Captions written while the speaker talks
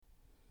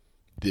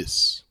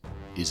This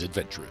is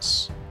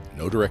Adventurous, a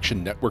No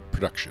Direction Network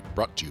production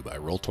brought to you by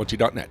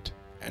Roll20.net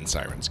and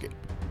Sirenscape.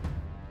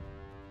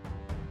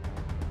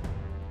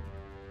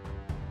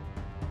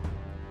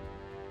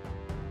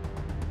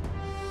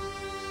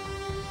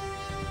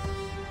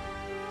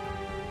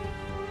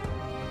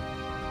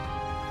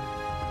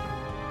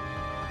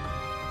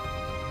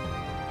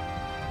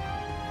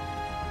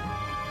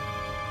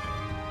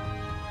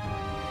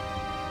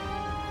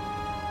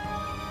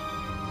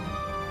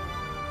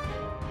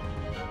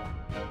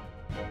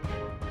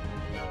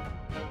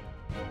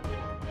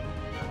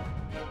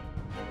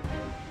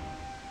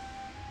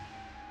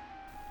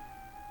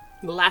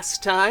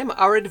 Last time,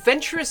 our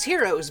adventurous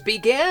heroes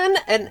began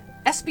an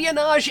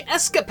espionage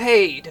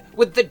escapade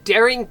with the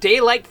daring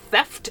daylight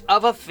theft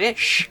of a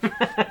fish. It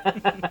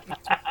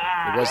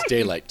was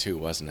daylight too,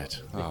 wasn't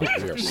it? Oh,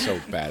 we are so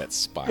bad at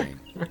spying.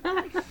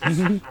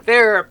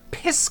 Their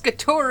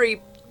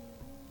piscatory...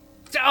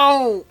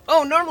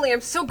 normally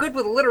I'm so good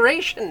with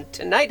alliteration.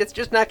 Tonight it's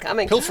just not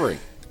coming. Pilfering.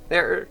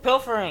 Their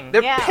Pilfering,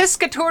 Their yeah.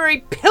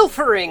 piscatory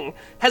pilfering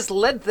has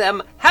led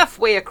them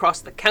halfway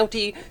across the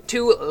county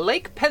to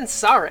Lake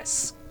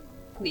Pensaris,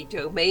 the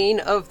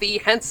domain of the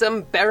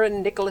handsome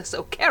Baron Nicholas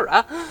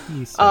O'Cara,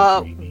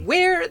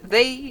 where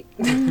they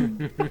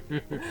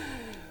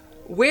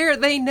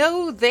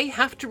know they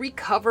have to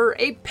recover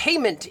a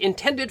payment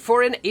intended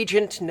for an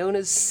agent known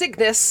as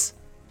Cygnus,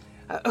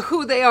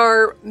 who they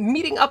are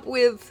meeting up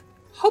with,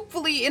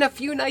 hopefully in a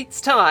few nights'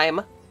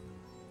 time,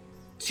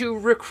 to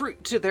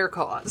recruit to their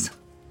cause.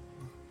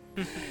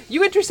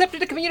 You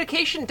intercepted a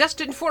communication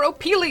destined for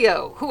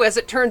Opelio, who, as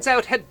it turns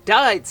out, had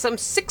died some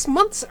 6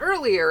 months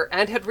earlier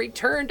and had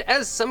returned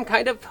as some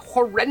kind of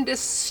horrendous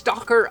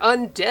stalker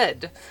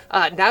undead.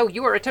 Now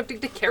you are attempting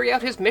to carry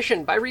out his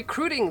mission by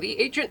recruiting the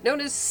agent known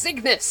as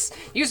Cygnus,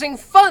 using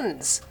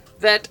funds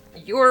that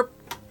your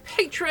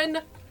patron,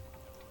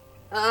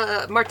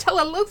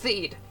 Martella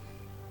Lothide,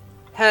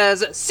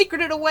 has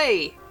secreted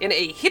away in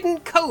a hidden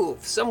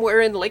cove somewhere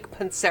in Lake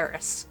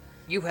Pensaris.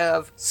 You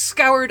have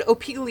scoured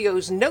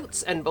Opelio's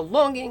notes and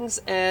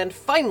belongings and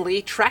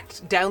finally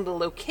tracked down the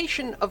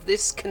location of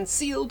this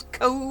concealed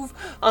cove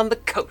on the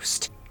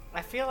coast.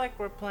 I feel like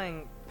we're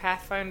playing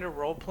Pathfinder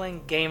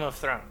role-playing Game of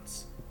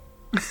Thrones.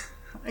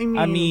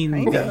 I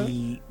mean sort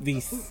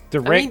the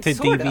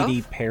direct-to-DVD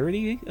of.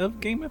 parody of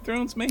Game of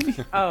Thrones, maybe?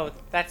 Oh,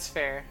 that's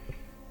fair.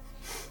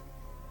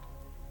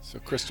 So,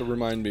 Crystal,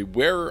 remind me,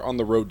 where on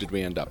the road did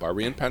we end up? Are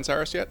we in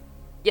Pensaris yet?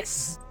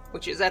 Yes,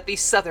 which is at the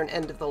southern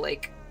end of the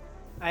lake.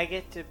 I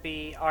get to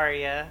be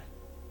Arya.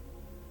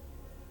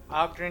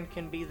 Ogdrin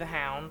can be the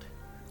Hound.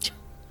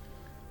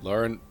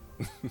 Lauren,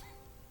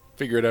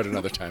 figure it out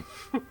another time.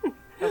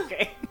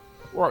 Okay.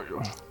 Right,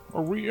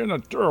 are we in a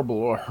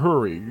terrible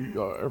hurry,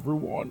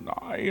 everyone?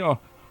 I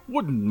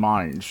wouldn't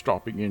mind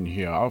stopping in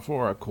here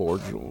for a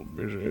cordial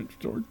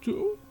visit or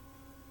two.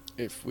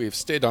 If we've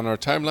stayed on our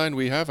timeline,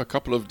 we have a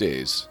couple of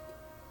days.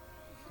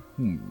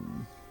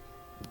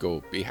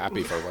 Go be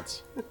happy for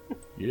once.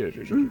 Yes.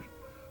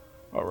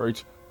 All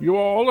right, you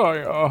all,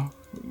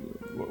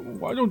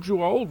 why don't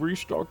you all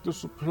restock the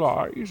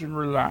supplies and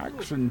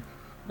relax, and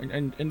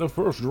the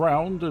first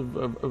round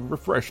of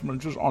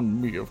refreshments is on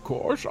me, of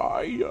course.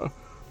 I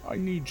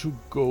need to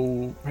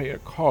go pay a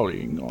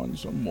calling on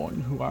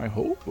someone who I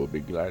hope will be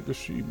glad to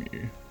see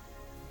me.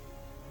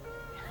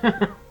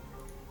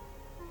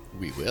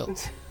 We will.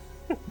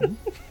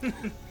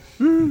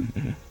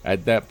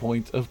 At that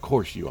point, of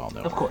course you all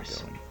know Of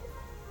course.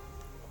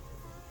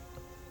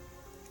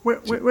 where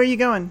I'm Where are you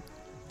going?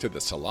 To the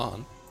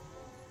salon.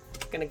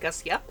 Gonna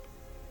guss you up?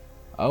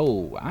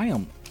 Oh, I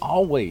am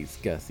always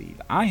gussied.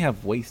 I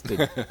have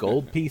wasted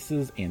gold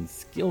pieces and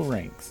skill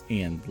ranks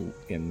and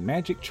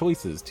magic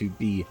choices to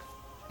be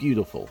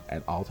beautiful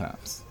at all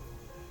times.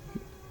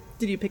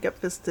 Did you pick up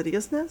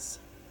fastidiousness?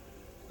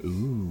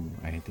 Ooh,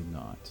 I did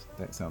not.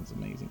 That sounds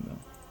amazing, though.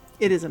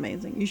 It is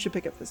amazing. You should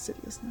pick up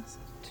fastidiousness.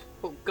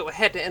 We'll go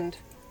ahead and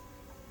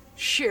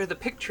share the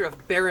picture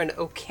of Baron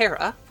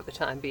O'Cara for the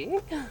time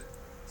being,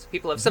 so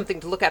people have something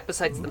to look at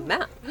besides the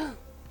map.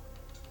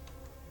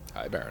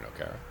 Hi, Baron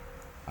O'Cara.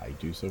 I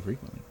do so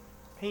frequently.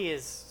 He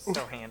is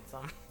so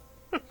handsome.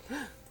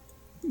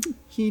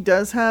 He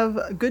does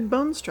have good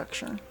bone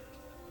structure.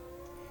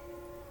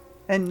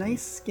 And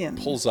nice skin.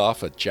 Pulls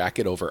off a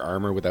jacket over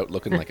armor without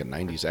looking like a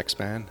 90s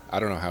X-Man. I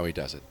don't know how he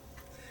does it.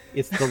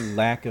 It's the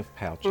lack of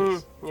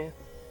pouches. Yeah.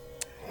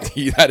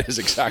 That is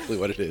exactly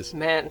what it is.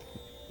 Man,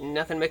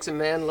 nothing makes a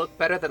man look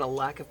better than a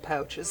lack of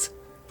pouches.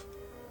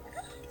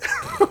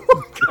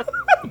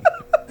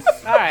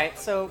 Alright,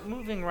 so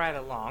moving right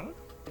along.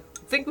 I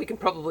think we can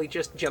probably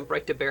just jump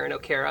right to Baron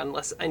O'Cara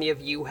unless any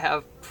of you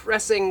have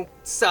pressing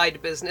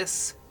side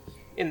business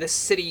in this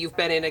city you've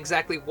been in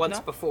exactly once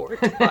No. before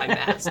to buy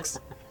masks.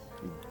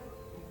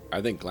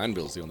 I think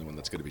Glanville's the only one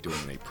that's going to be doing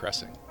any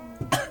pressing.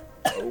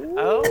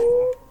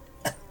 Oh.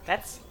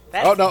 That's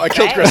Oh no, I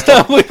killed bad.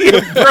 Crystal. We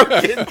have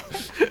broken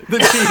the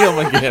GM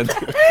again.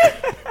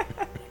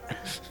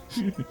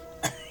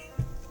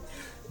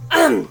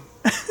 I'm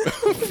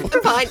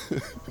fine.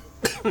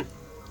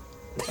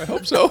 I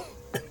hope so.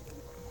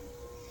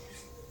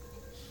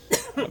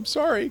 I'm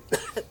sorry.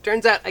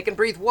 Turns out I can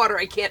breathe water,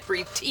 I can't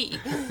breathe tea.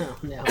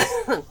 No.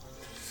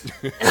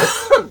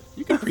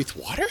 You can breathe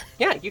water?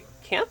 Yeah, you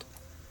can't?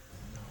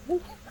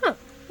 Huh.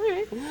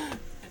 Alright.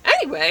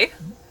 Anyway,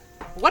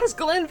 what does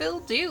Glanville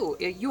do?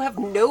 You have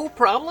no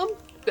problem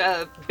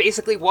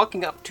basically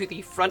walking up to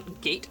the front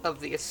gate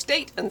of the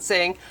estate and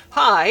saying,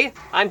 "Hi,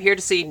 I'm here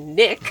to see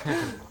Nick."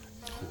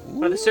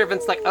 One of the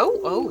servants like,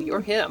 oh,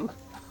 you're him.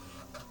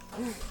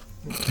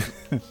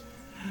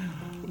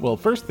 Well,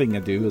 first thing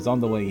I do is on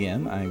the way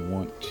in, I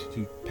want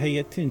to pay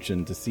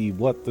attention to see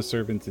what the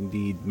servants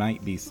indeed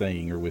might be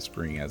saying or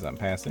whispering as I'm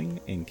passing,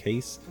 in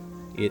case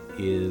it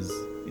is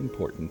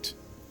important,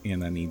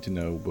 and I need to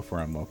know before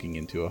I'm walking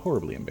into a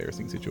horribly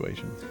embarrassing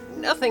situation.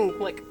 Nothing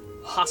like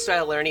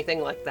hostile or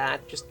anything like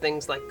that. Just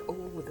things like,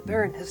 oh, the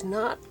Baron has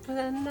not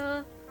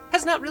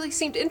really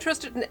seemed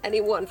interested in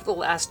anyone for the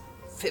last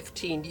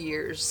 15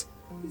 years.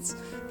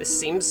 This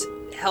seems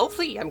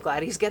healthy. I'm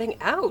glad he's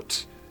getting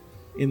out.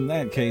 In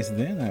that case,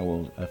 then, I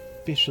will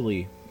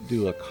officially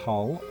do a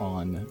call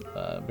on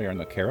Baron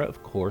O'Cara.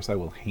 Of course, I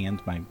will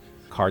hand my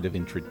card of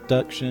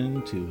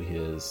introduction to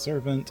his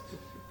servant,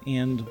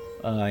 and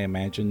I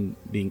imagine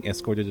being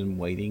escorted and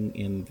waiting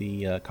in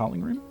the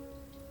calling room.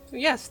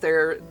 Yes,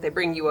 they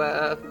bring you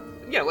a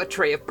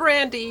tray of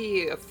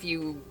brandy, a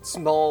few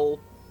small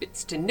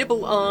bits to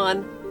nibble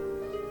on.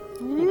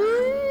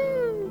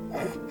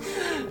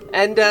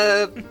 And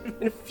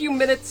in a few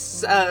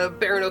minutes,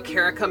 Baron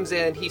O'Cara comes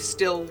in. He's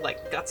still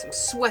got some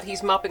sweat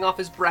he's mopping off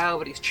his brow,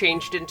 but he's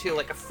changed into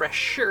a fresh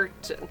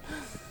shirt. And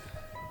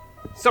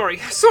sorry,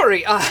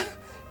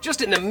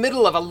 just in the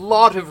middle of a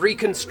lot of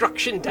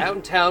reconstruction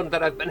downtown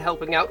that I've been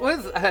helping out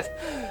with.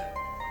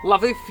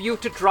 Lovely for you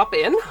to drop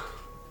in.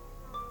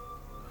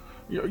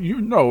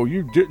 You know,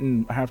 you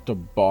didn't have to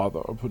bother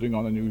putting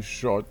on a new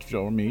shirt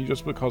for me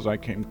just because I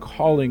came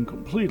calling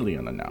completely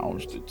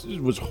unannounced. It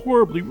was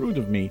horribly rude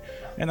of me,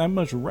 and I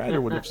much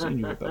rather would have seen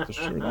you without the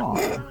shirt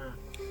on.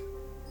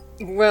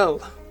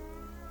 Well,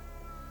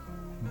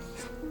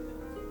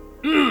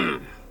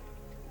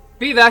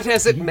 be that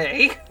as it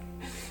may,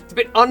 it's a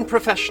bit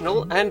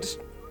unprofessional, and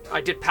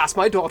I did pass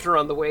my daughter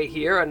on the way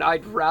here, and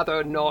I'd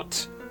rather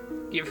not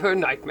give her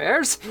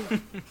nightmares.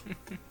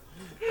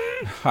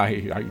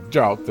 I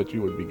doubt that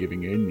you would be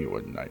giving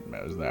anyone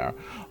nightmares there,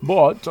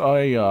 but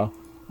I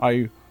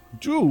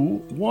do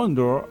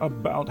wonder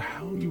about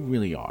how you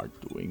really are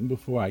doing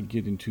before I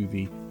get into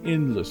the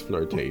endless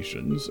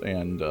flirtations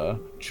and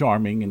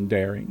charming and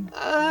daring.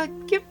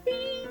 Give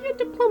me a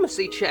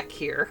diplomacy check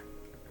here.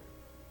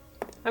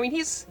 I mean,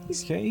 he's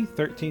Okay,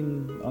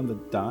 13 on the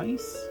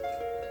dice.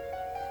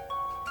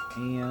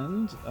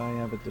 And I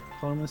have a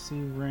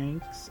diplomacy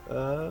ranks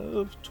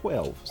of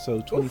 12,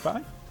 so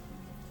 25.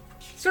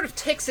 sort of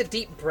takes a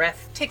deep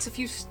breath, takes a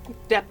few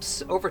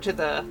steps over to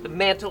the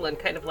mantle and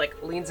kind of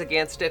leans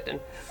against it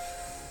and...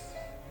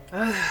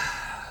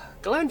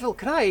 Glanville,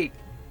 can I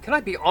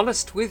be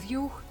honest with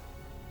you?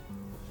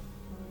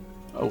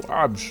 Oh,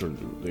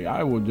 absolutely.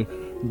 I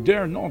would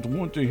dare not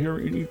want to hear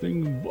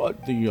anything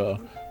but the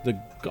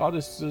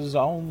goddess's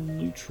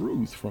only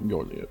truth from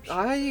your lips.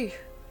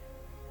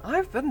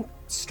 I've been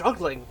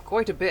struggling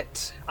quite a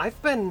bit.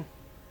 It's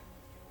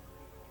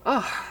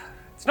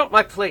not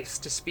my place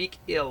to speak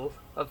ill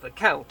of the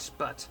Count,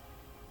 but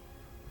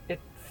it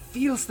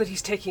feels that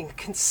he's taking a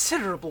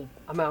considerable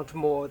amount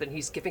more than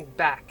he's giving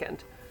back,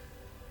 and...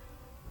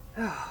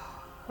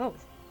 well,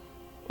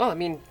 I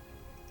mean,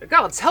 the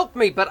gods help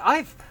me, but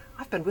I've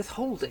been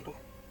withholding,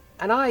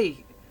 and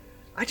I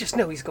just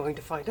know he's going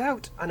to find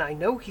out, and I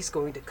know he's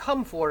going to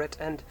come for it,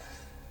 and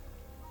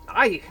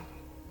I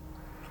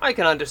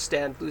can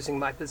understand losing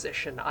my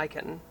position. I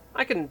can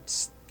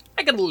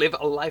live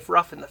a life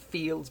rough in the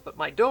fields, but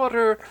my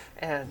daughter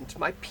and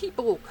my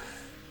people,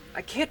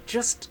 I can't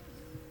just...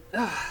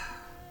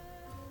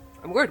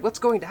 I'm worried what's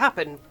going to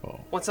happen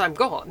once I'm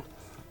gone.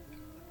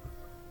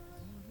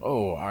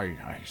 Oh,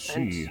 I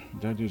see.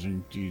 That is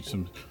indeed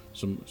some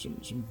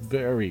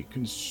very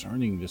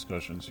concerning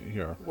discussions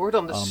here. Word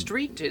on the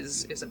street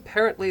is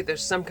apparently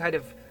there's some kind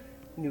of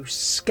new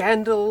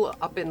scandal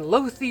up in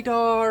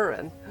Lothidar,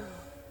 and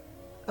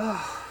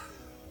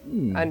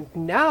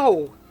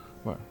now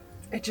What?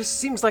 it just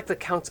seems like the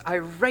Count's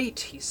irate.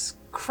 He's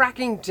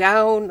cracking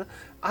down.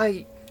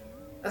 I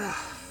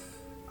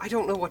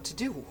don't know what to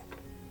do.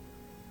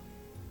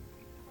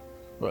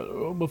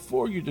 Well,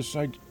 before you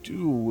decide to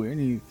do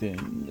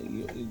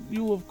anything,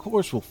 you of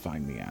course will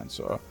find the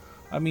answer.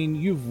 I mean,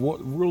 you've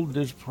ruled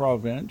this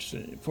province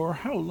for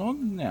how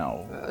long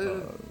now,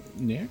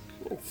 Nick?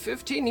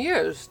 15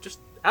 years, just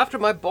after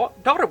my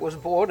daughter was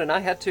born and I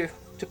had to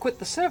quit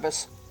the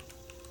service.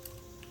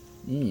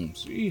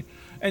 See?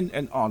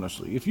 And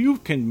honestly, if you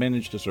can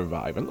manage to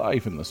survive a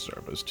life in the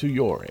service to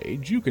your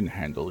age, you can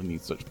handle any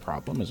such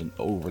problem as an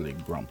overly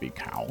grumpy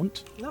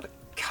count. Not a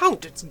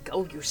Count, it's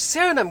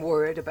Gul'Ucern I'm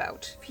worried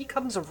about. If he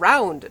comes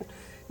around and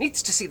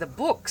needs to see the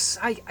books,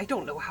 I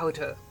don't know how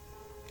to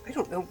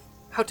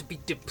be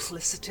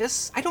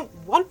duplicitous. I don't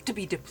want to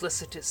be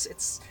duplicitous.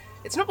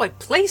 It's not my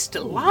place to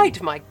lie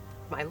to my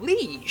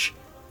liege.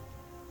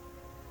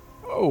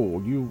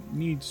 Oh, you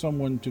need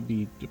someone to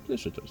be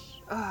duplicitous.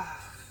 I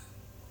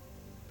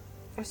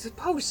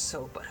suppose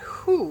so, but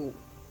who?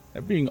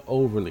 Being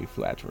overly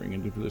flattering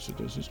and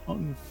duplicitous is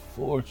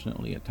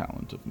unfortunately a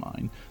talent of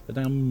mine that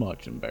I am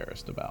much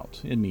embarrassed about.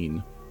 I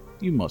mean,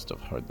 you must have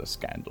heard the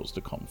scandals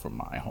to come from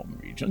my home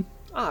region.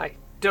 I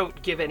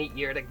don't give any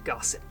ear to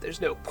gossip.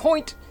 There's no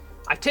point.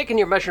 I've taken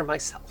your measure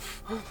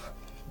myself.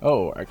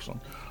 Oh,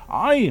 excellent.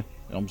 I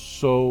am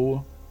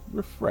so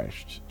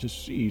refreshed to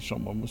see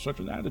someone with such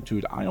an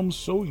attitude. I am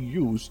so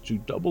used to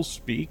double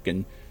speak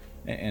and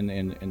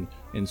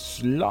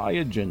sly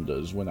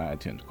agendas when I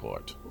attend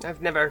court.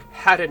 I've never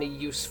had any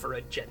use for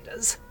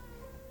agendas.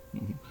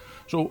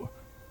 So,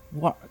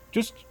 what?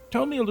 Just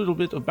tell me a little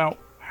bit about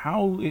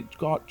how it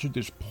got to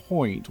this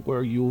point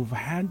where you've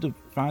had to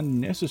find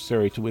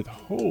necessary to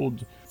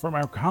withhold from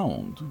our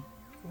count.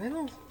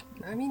 Well,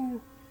 I mean,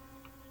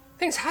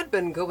 things had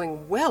been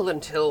going well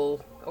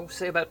until,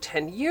 say about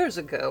 10 years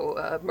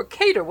ago.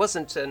 Mercator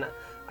wasn't an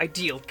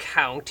ideal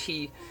count.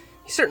 He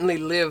certainly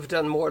lived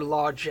on more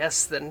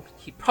largesse than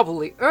he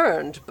probably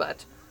earned,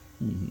 but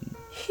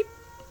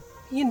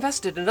he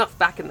invested enough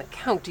back in the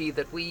county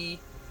that we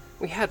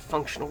had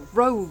functional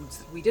roads,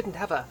 that we didn't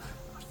have a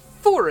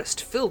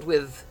forest filled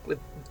with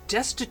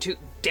destitute,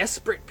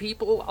 desperate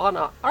people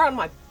on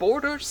my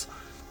borders,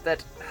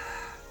 that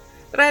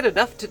I had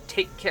enough to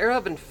take care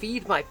of and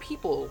feed my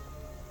people,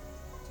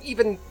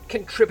 even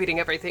contributing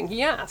everything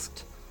he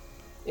asked.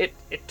 It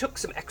took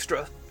some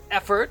extra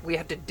effort. We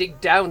had to dig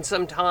down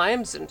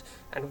sometimes and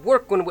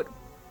work when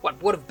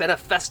what would have been a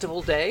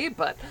festival day,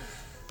 but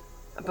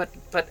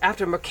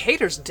after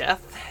Mercator's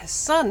death, his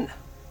son...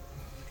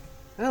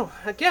 Well,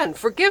 again,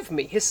 forgive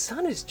me, his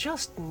son is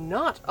just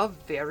not a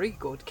very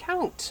good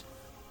count.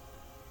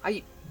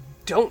 I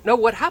don't know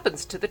what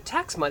happens to the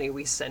tax money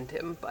we send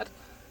him, but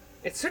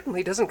it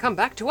certainly doesn't come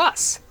back to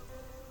us.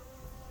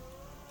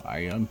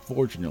 I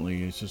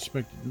unfortunately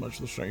suspected much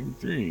the same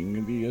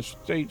thing. The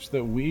estates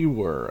that we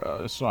were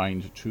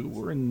assigned to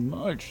were in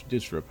much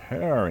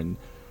disrepair,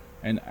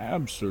 and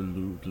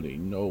absolutely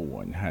no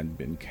one had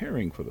been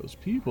caring for those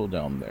people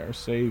down there,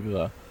 save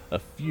a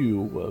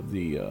few of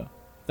the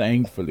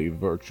thankfully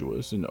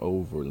virtuous and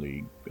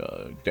overly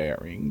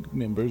daring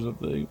members of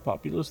the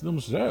populace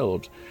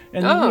themselves.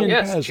 And we and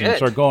peasants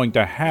Jed. are going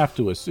to have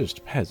to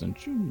assist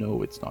peasants. You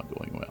know it's not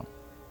going well.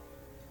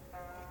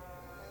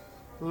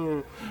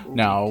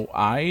 Now,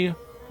 I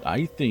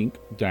think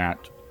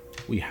that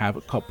we have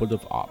a couple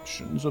of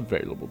options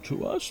available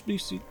to us,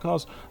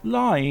 because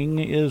lying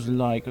is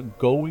like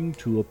going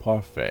to a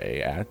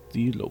parfait at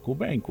the local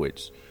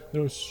banquets.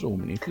 There are so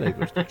many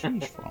flavors to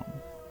choose from.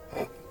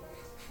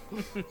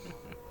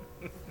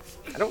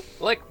 I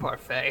don't like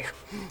parfait.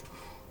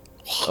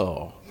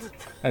 Oh,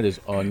 that is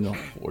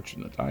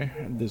unfortunate. I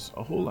had this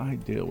whole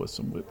idea with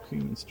some whipped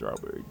cream and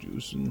strawberry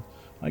juice, and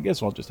I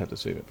guess I'll just have to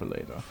save it for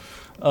later.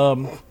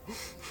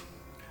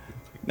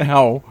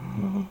 Now,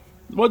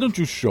 why don't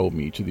you show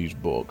me to these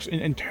books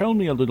and tell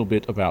me a little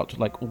bit about,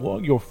 like,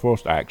 what your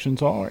first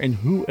actions are and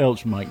who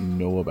else might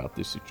know about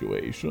this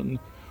situation.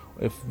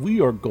 If we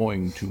are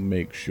going to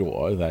make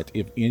sure that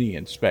if any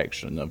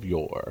inspection of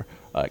your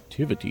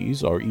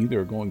activities are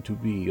either going to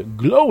be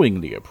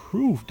glowingly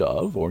approved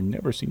of or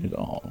never seen at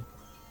all.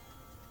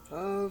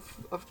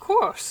 Of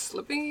course.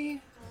 Let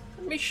me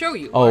show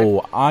you.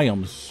 Oh, I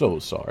am so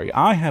sorry.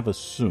 I have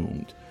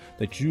assumed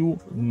that you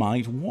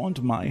might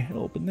want my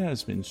help, and that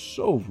has been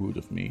so rude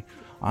of me.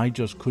 I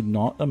just could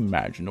not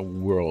imagine a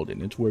world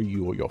in it where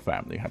you or your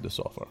family had to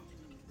suffer.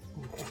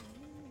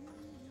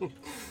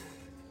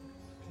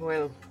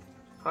 Well,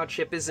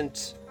 hardship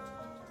isn't...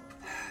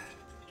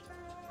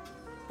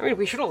 I mean,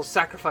 we should all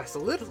sacrifice a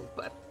little,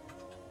 but...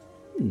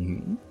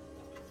 And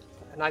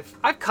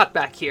I've cut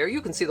back here.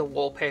 You can see the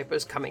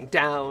wallpapers coming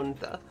down.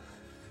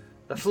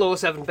 The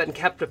floors haven't been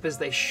kept up as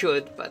they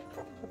should, but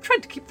I've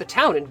tried to keep the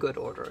town in good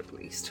order, at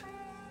least.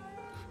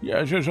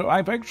 Yes,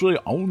 I've actually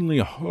only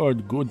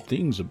heard good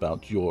things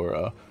about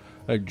your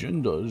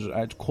agendas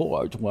at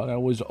court while I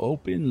was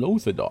up in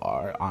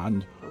Lothidar,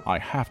 and I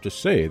have to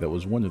say that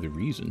was one of the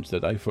reasons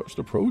that I first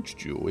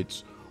approached you.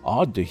 It's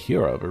odd to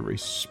hear of a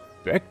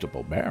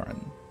respectable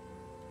baron.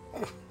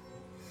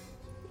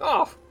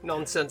 Oh,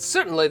 nonsense.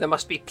 Certainly there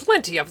must be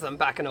plenty of them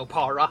back in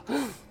Opara.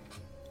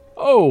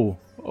 Oh,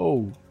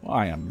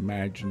 I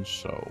imagine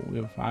so.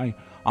 If I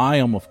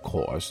am, of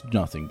course,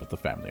 nothing but the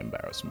family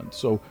embarrassment.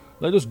 So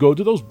let us go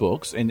to those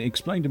books and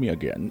explain to me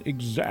again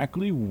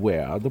exactly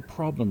where the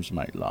problems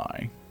might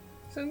lie.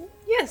 So,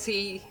 yes,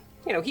 he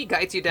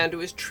guides you down to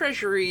his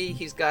treasury.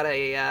 He's got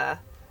an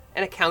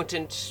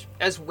accountant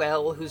as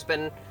well who's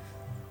been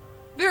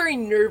very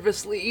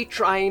nervously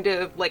trying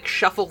to,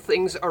 shuffle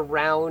things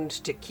around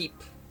to keep,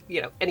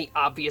 any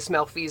obvious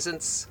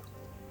malfeasance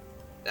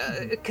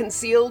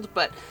concealed,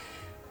 but...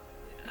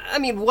 I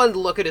mean, one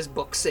look at his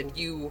books and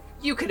you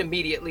can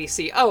immediately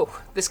see,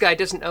 oh, this guy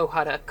doesn't know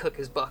how to cook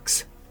his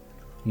books.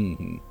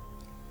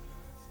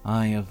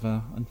 I have,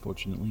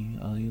 unfortunately,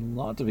 a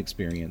lot of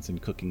experience in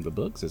cooking the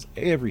books, as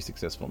every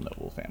successful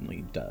noble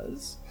family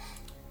does.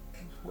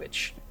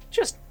 Which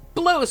just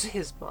blows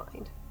his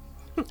mind.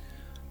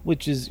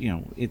 Which is,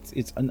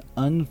 it's an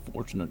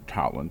unfortunate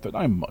talent that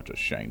I'm much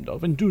ashamed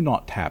of and do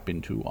not tap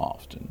into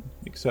often,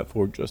 except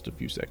for just a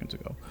few seconds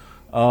ago.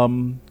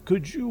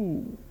 Could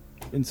you...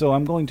 And so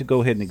I'm going to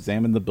go ahead and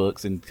examine the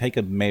books and take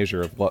a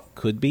measure of what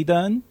could be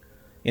done,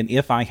 and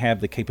if I have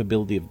the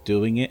capability of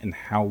doing it, and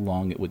how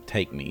long it would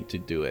take me to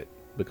do it.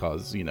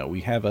 Because,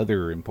 we have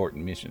other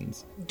important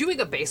missions. Doing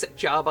a basic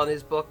job on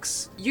his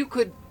books, you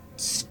could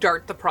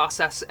start the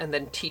process and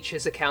then teach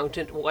his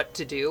accountant what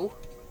to do.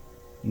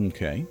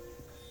 Okay.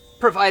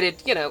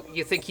 Provided,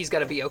 you think he's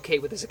going to be okay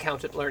with his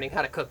accountant learning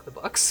how to cook the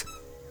books.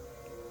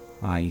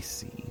 I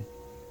see.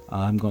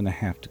 I'm going to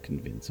have to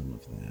convince him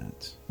of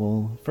that.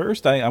 Well,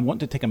 first, I want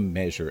to take a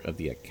measure of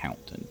the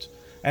accountant.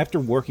 After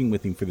working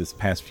with him for this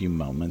past few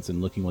moments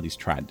and looking what he's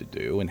tried to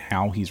do and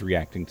how he's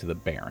reacting to the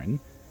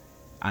Baron,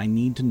 I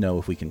need to know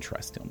if we can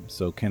trust him.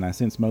 So can I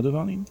sense motive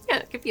on him?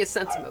 Yeah, give me a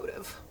sense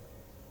motive.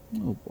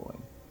 Oh, boy.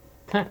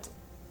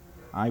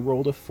 I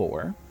rolled a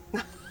 4,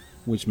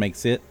 which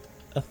makes it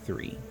a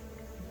 3.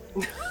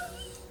 You're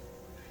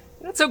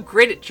not so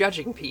great at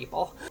judging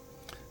people.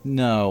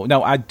 No,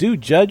 I do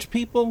judge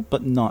people,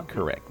 but not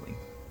correctly.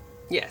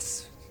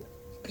 Yes.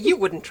 You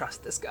wouldn't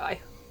trust this guy.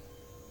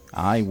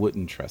 I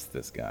wouldn't trust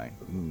this guy.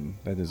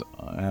 That is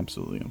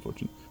absolutely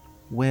unfortunate.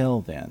 Well,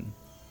 then.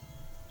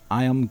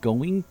 I am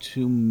going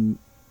to...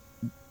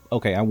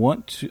 Okay, I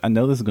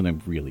know this is going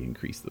to really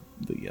increase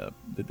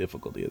the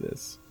difficulty of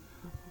this.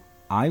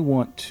 I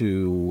want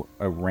to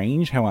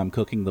arrange how I'm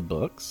cooking the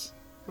books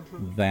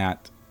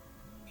that...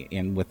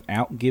 And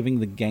without giving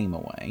the game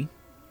away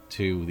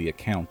to the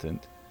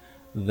accountant,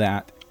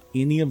 that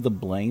any of the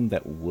blame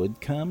that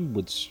would come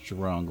would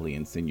strongly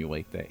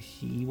insinuate that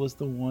he was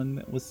the one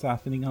that was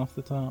siphoning off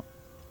the top.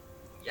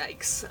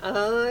 Yikes.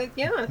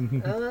 Yeah.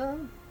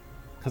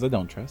 Because I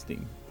don't trust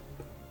him.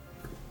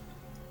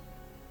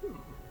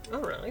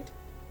 All right.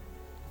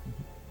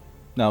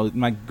 Now,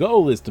 my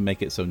goal is to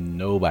make it so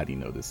nobody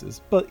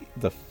notices, but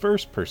the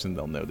first person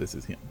they'll notice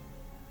is him.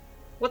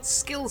 What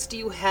skills do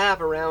you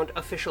have around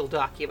official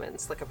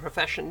documents, like a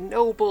profession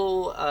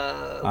noble,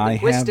 I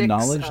linguistics? have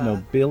knowledge,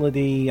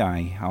 nobility.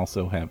 I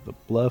also have the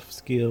bluff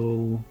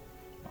skill.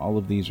 All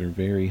of these are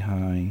very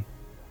high.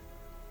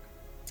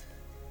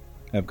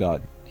 I've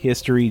got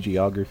history,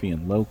 geography,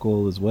 and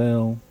local as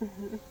well.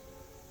 Mm-hmm.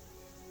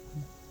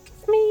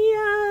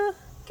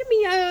 Give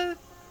me a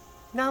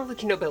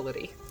knowledge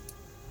nobility.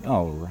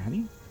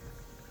 Alrighty.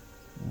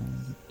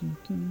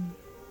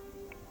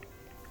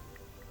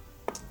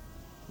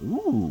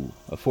 Ooh,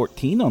 a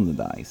 14 on the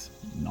dice,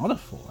 not a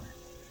 4.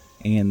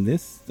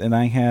 And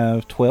I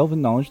have 12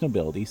 in knowledge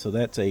nobility, so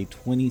that's a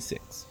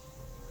 26.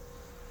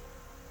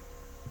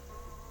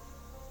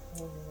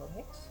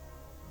 Right.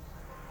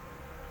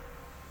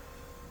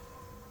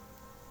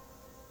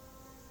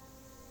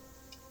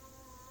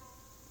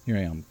 Here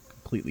I am,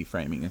 completely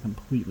framing a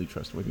completely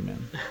trustworthy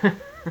man.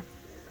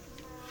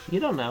 You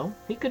don't know.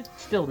 He could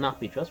still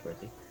not be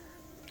trustworthy.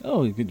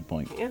 Oh, good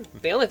point. Yeah.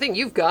 The only thing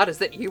you've got is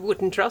that you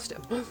wouldn't trust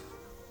him.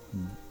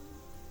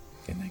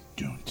 And I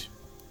don't.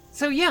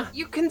 So yeah,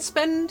 you can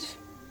spend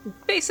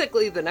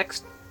basically the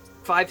next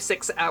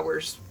 5-6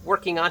 hours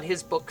working on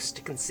his books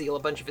to conceal a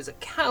bunch of his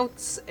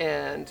accounts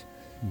and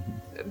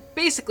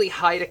basically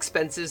hide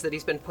expenses that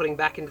he's been putting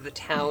back into the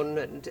town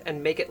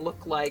and make it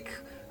look like,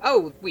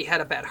 oh, we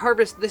had a bad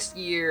harvest this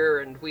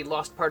year and we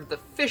lost part of the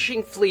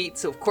fishing fleet,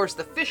 so of course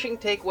the fishing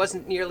take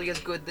wasn't nearly as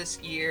good this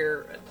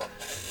year.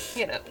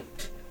 And,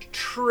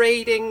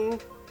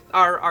 trading.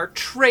 Our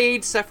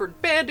trade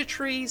suffered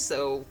banditry,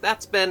 so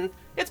it's been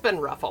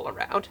rough all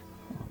around.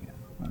 Oh, yeah,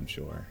 I'm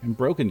sure. And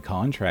broken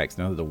contracts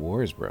now that the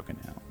war is broken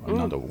out. Well,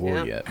 not the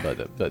war yet,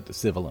 but the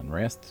civil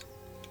unrest.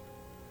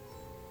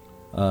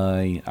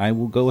 I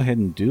will go ahead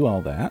and do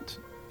all that,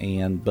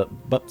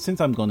 but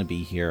since I'm going to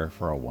be here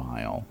for a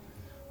while,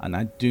 and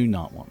I do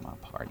not want my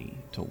party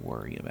to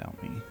worry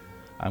about me,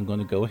 I'm going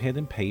to go ahead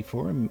and pay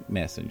for a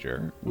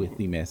messenger with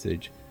the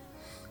message,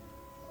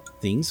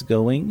 "Things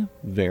going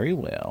very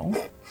well.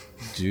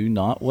 Do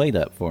not wait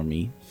up for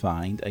me.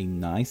 Find a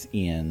nice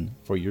inn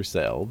for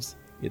yourselves.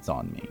 It's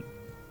on me."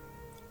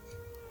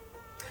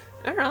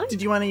 All right.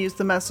 Did you want to use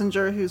the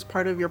messenger who's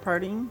part of your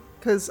party?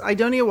 Because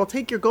Idonia will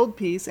take your gold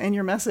piece and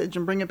your message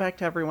and bring it back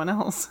to everyone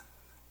else.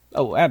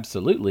 Oh,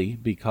 absolutely,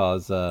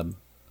 because, but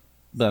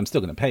I'm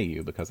still going to pay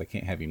you because I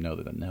can't have you know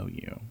that I know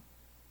you.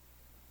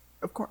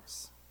 Of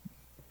course.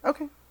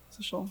 Okay,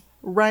 so she'll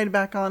ride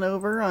back on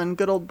over on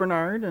good old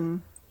Bernard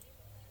and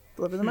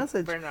deliver the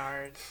message.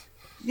 Bernard.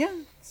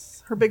 Yeah,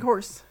 it's her big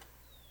horse.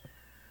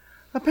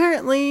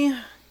 Apparently,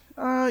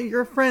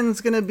 your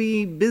friend's gonna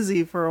be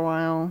busy for a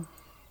while.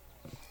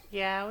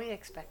 Yeah, we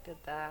expected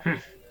that.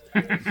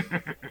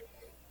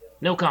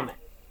 No comment.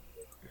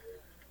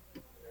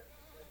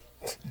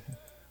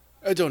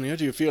 Adonia,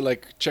 do you feel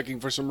like checking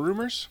for some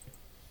rumors?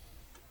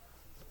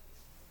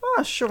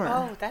 Oh, sure.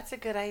 Oh, that's a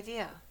good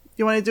idea.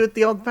 You want to do it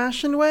the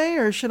old-fashioned way,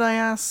 or should I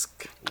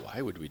ask?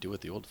 Why would we do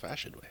it the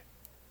old-fashioned way?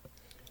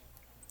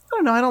 I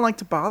don't know, I don't like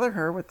to bother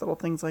her with little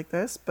things like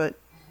this, but...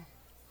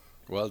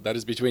 Well, that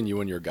is between you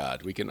and your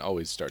god. We can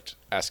always start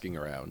asking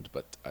around,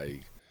 but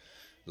I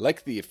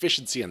like the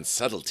efficiency and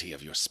subtlety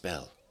of your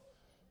spell.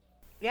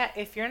 Yeah,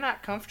 if you're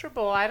not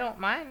comfortable, I don't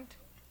mind.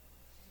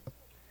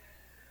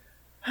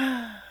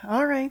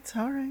 All right.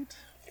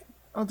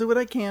 I'll do what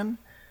I can.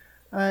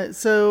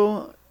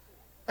 So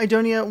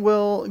Idonia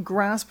will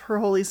grasp her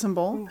holy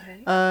symbol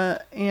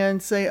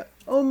and say,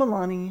 "Oh,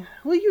 Milani,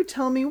 will you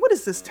tell me, what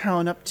is this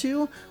town up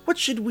to? What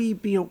should we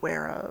be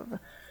aware of?"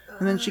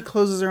 And then she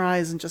closes her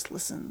eyes and just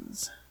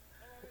listens.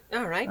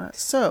 All right.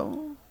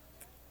 So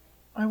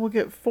I will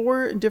get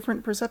 4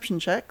 different perception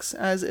checks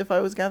as if I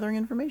was gathering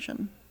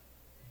information.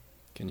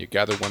 Can you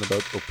gather one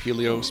about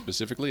Opelio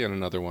specifically and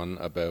another one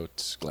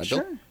about Glanville?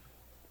 Sure.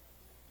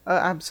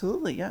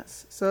 Absolutely,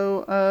 yes.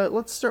 So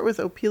let's start with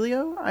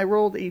Opelio. I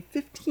rolled a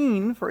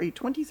 15 for a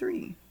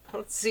 23.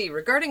 Let's see.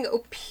 Regarding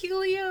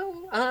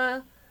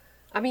Opelio,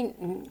 I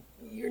mean,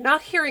 you're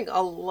not hearing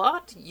a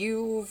lot.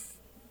 You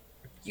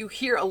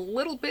hear a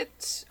little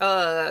bit,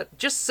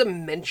 just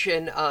some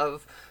mention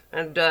of,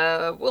 and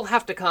we'll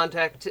have to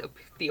contact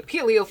the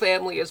Opelio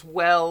family as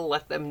well,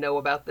 let them know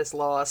about this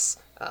loss.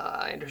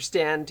 I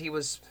understand he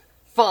was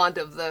fond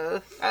of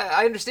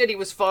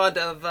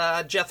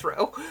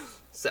Jethro,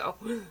 so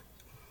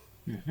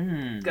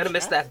gonna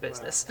miss that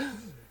business.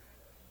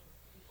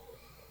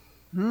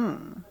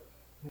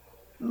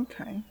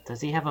 Okay.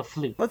 Does he have a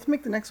flute? Let's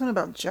make the next one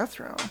about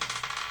Jethro.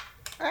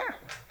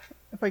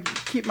 If I can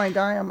keep my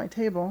die on my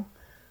table.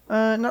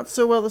 Not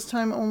so well this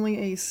time,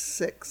 only a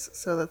 6,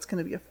 so that's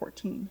going to be a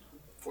 14.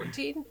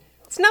 14?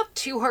 It's not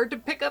too hard to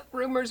pick up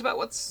rumors about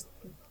what's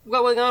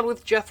going on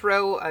with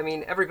Jethro. I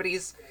mean,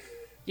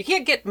 you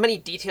can't get many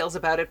details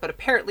about it, but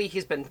apparently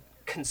he's been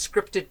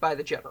conscripted by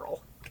the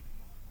general.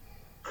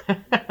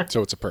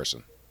 So it's a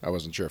person. I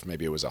wasn't sure if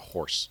maybe it was a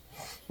horse.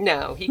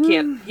 No,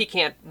 he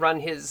can't run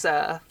his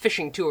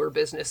fishing tour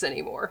business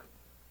anymore.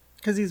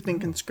 Because he's been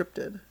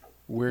conscripted.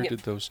 Where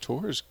did those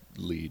tours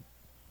lead?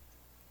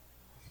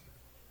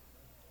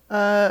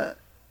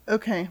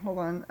 Okay, hold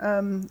on.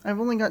 I've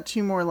only got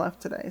 2 more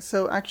left today.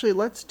 So actually,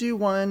 let's do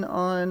one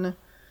on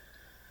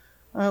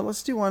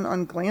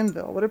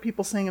Glanville. What are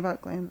people saying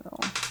about Glanville?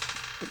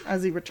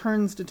 As he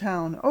returns to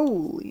town.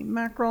 Holy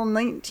mackerel,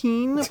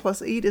 19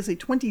 plus 8 is a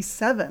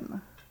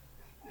 27.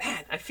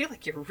 Man, I feel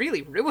like you're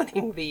really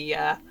ruining the,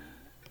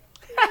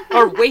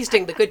 or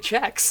wasting the good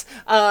checks.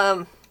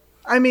 I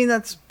mean,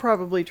 that's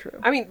probably true.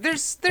 I mean,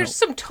 there's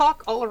some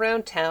talk all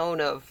around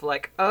town of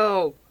like,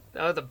 oh,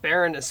 the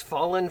Baron has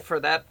fallen for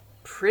that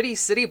pretty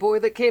city boy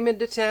that came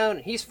into town,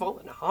 and he's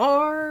fallen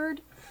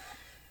hard.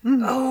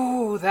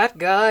 Oh, that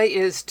guy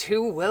is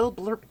too well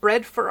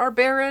bred for our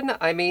Baron.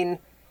 I mean,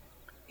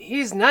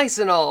 he's nice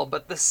and all,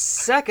 but the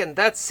second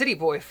that city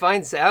boy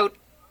finds out,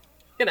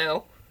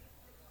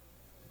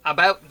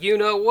 about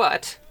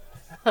you-know-what.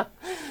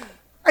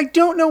 I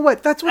don't know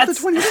what. That's what the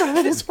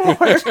 27 is for.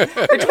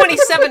 The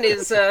 27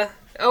 is,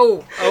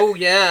 oh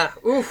yeah.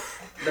 Oof.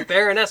 The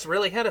Baroness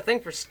really had a thing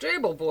for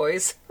stable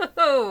boys.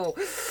 Oh.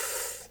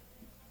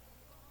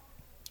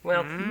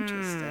 Well,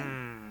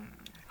 Interesting.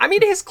 I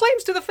mean, his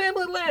claims to the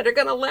family land are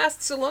gonna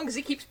last so long as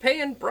he keeps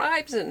paying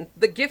bribes and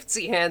the gifts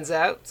he hands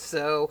out,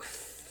 so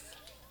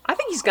I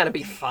think he's gonna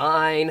be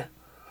fine.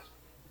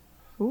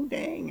 Oh,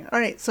 dang. All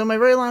right, so my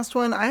very last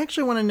one, I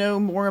actually want to know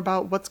more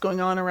about what's going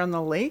on around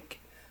the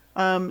lake.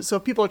 So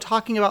if people are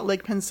talking about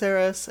Lake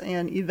Penseris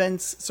and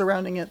events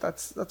surrounding it,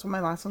 that's what my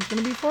last one's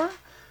going to be for.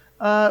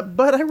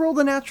 But I rolled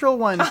a natural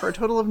 1 for a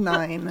total of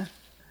 9.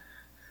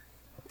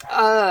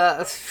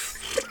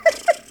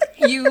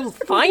 You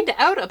find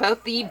out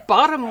about the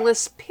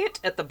bottomless pit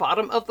at the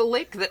bottom of the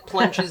lake that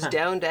plunges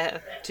down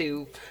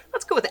to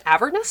let's go with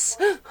Avernus.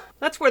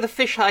 That's where the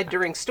fish hide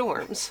during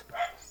storms.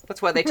 That's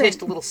why they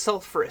taste a little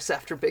sulfurous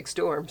after big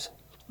storms.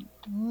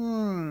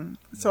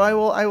 So I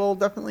will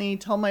definitely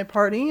tell my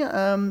party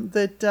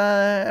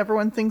that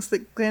everyone thinks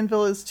that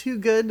Glanville is too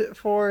good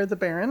for the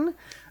Baron.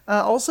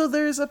 Also,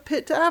 there's a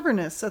pit to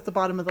Avernus at the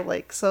bottom of the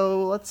lake,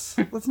 so let's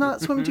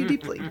not swim too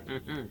deeply.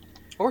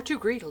 Or too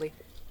greedily.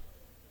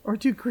 Or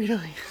too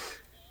greedily.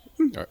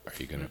 Are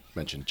you going to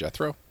mention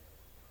Jethro?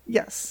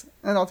 Yes,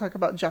 and I'll talk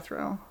about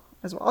Jethro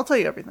as well. I'll tell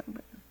you everything.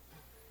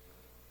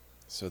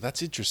 So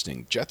that's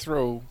interesting.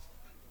 Jethro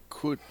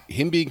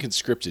him being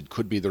conscripted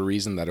could be the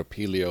reason that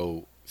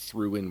Opelio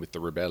threw in with the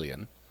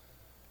rebellion,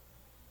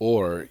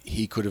 or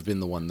he could have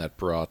been the one that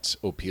brought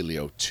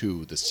Opelio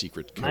to the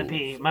secret cove.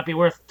 Might be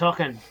worth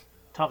talking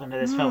to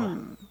this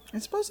fella. I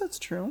suppose that's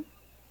true.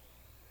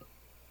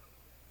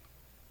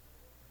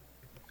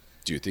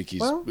 Do you think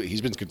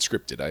he's been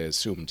conscripted? I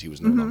assumed he was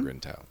no longer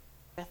in town.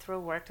 Jethro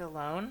worked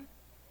alone?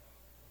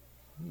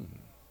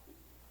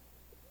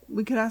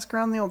 We could ask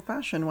around the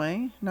old-fashioned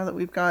way, now that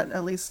we've got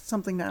at least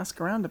something to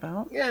ask around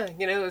about. Yeah,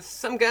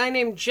 some guy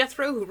named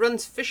Jethro who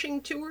runs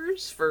fishing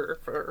tours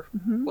for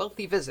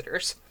wealthy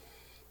visitors.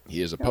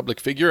 He is a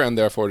public figure, and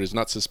therefore it is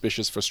not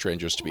suspicious for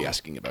strangers to be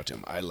asking about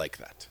him. I like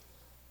that.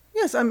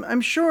 Yes, I'm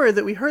sure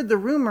that we heard the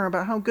rumor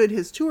about how good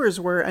his tours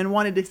were and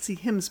wanted to see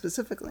him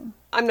specifically.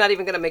 I'm not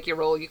even going to make you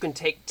roll. You can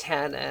take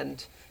 10,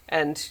 and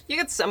And you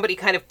get somebody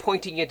kind of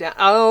pointing you down.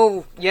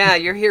 Oh, yeah,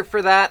 you're here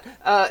for that.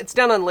 It's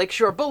down on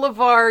Lakeshore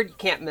Boulevard. You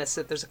can't miss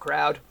it. There's a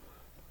crowd.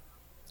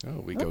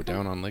 Oh, we go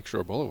down on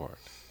Lakeshore Boulevard.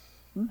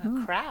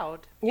 A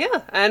crowd.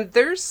 Yeah, and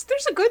there's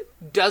a good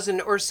dozen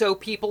or so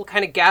people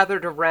kind of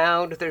gathered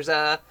around. There's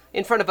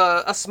in front of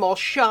a small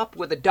shop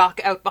with a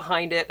dock out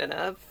behind it and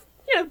a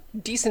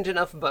decent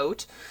enough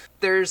boat.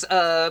 There's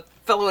a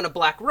fellow in a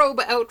black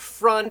robe out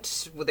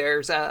front.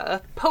 There's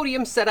a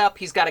podium set up.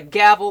 He's got a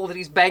gavel that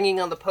he's banging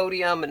on the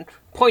podium and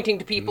pointing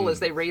to people as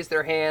they raise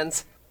their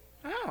hands.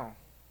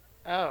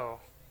 Oh.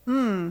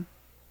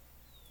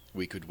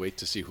 We could wait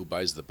to see who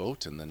buys the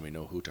boat, and then we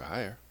know who to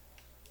hire.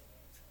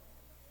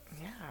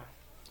 Yeah.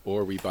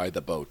 Or we buy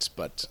the boat,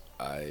 but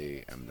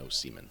I am no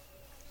seaman.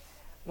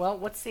 Well,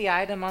 what's the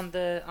item on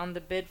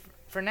the bid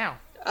for now?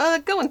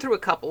 Going through a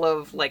couple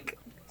of,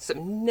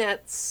 some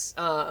nets,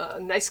 a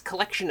nice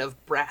collection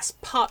of brass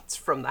pots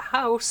from the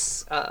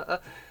house.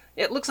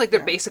 It looks like they're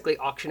basically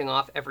auctioning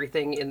off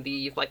everything in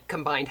the,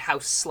 combined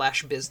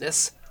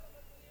house/business.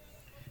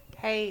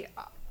 Hey,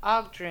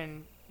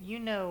 Ogdrin, you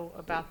know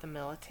about the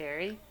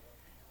military.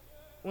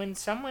 When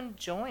someone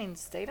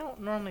joins, they don't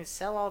normally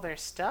sell all their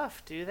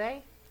stuff, do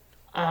they?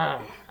 I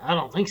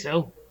don't think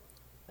so.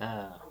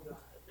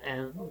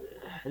 And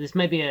this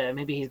may be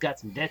maybe he's got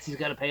some debts he's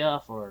got to pay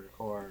off,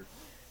 or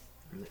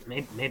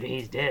maybe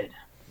he's dead.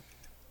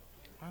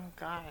 Oh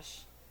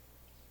gosh.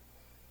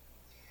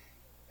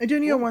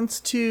 Idunia wants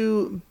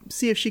to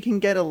see if she can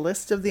get a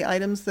list of the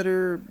items that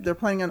they're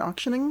planning on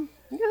auctioning.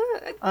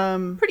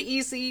 Yeah, pretty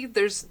easy.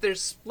 There's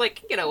a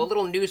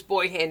little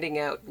newsboy handing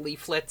out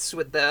leaflets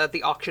with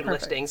the auction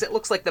listings. It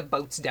looks like the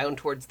boat's down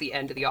towards the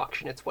end of the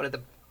auction. It's one of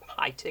the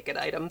high-ticket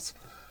items.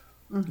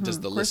 Mm-hmm, Does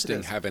the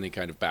listing have any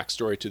kind of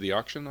backstory to the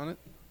auction on it?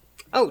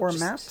 Oh, or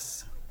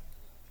maps?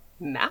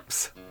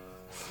 Maps?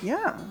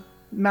 Yeah.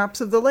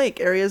 Maps of the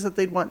lake, areas that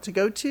they'd want to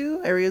go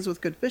to, areas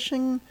with good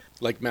fishing.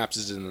 Like maps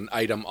is an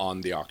item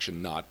on the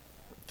auction, not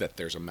that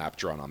there's a map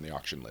drawn on the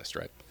auction list,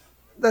 right?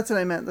 That's what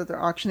I meant, that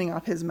they're auctioning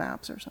off his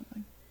maps or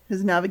something.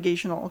 His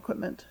navigational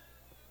equipment.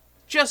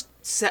 Just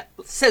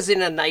says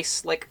in a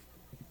nice,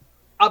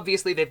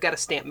 obviously they've got a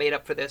stamp made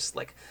up for this,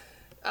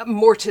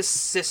 Mortis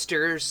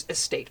Sisters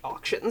estate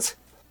auctions.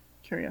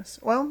 Curious.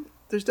 Well,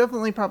 there's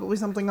definitely probably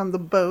something on the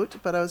boat,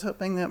 but I was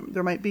hoping that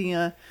there might be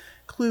a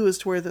clue as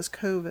to where this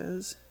cove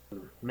is.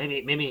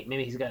 Maybe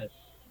he's got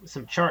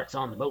some charts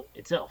on the boat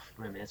itself.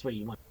 I mean, that's where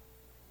you want.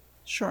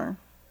 Sure.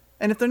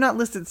 And if they're not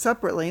listed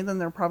separately, then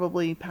they're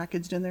probably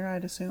packaged in there,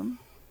 I'd assume.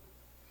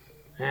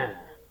 Yeah.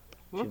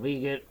 Should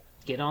we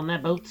get on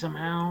that boat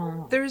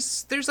somehow?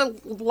 There's a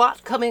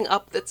lot coming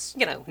up that's,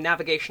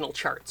 navigational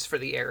charts for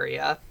the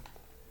area.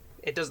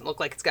 It doesn't look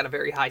like it's got a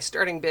very high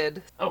starting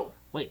bid. Oh,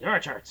 wait, there are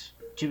charts.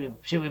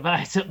 Should we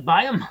buy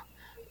them?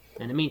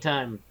 In the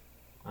meantime,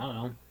 I don't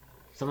know.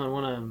 Someone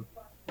want to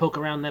poke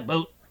around that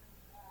boat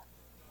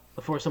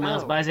before someone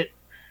else buys it?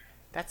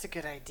 That's a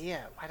good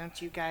idea. Why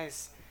don't you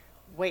guys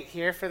wait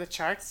here for the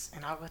charts,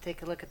 and I'll go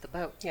take a look at the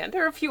boat. Yeah,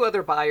 there are a few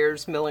other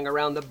buyers milling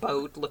around the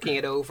boat, looking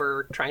it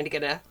over, trying to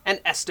get an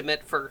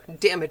estimate for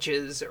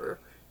damages or,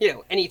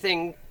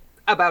 anything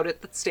about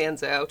it that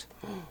stands out.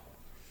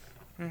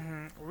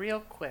 Real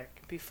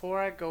quick, before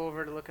I go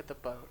over to look at the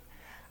boat,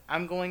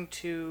 I'm going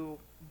to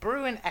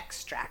brew an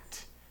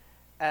extract.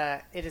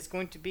 It is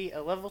going to be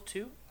a level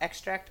 2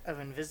 extract of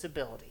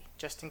invisibility,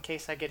 just in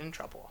case I get in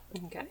trouble.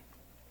 Okay.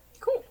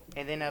 Cool.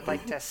 And then I'd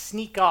like to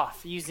sneak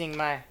off using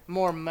my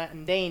more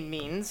mundane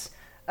means,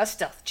 a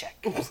stealth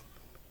check.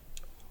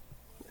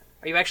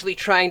 Are you actually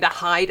trying to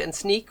hide and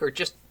sneak, or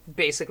just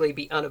basically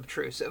be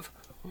unobtrusive?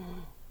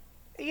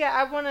 Yeah,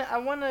 I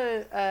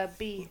wanna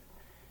be.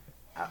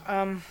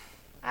 I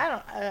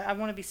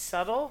want to be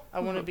subtle. I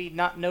want to be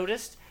not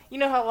noticed. You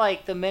know how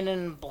the Men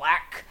in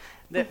Black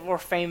that were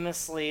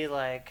famously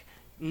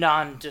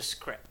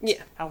nondescript.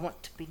 Yeah. I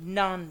want to be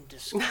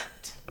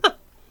nondescript.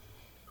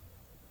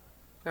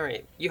 All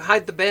right. You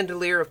hide the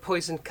bandolier of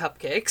poisoned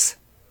cupcakes.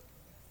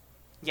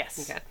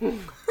 Yes. Okay.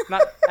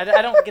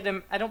 I don't get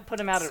him. I don't put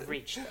him out of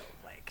reach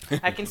though.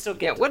 I can still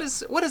get. Yeah.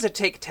 What does a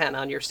take 10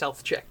 on your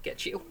stealth check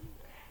get you?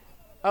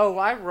 Oh,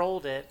 I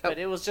rolled it, but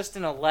it was just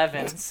an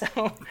 11.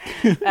 So,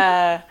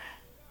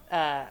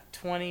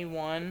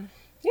 21.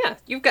 Yeah,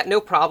 you've got no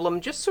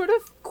problem. Just sort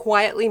of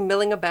quietly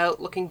milling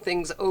about, looking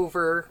things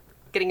over,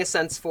 getting a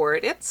sense for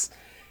it. It's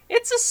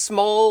a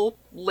small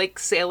lake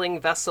sailing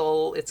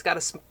vessel. It's got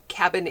a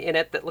cabin in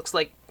it that looks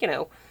like,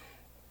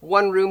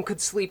 one room could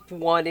sleep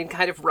one in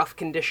kind of rough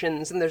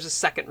conditions, and there's a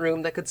second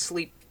room that could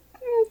sleep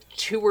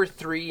 2 or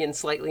 3 in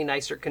slightly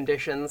nicer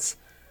conditions.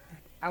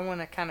 I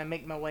want to kind of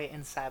make my way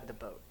inside the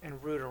boat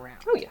and root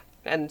around. Oh, yeah.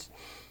 And,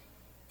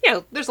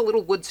 there's a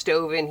little wood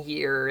stove in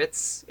here.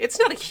 It's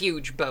not a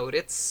huge boat.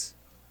 It's,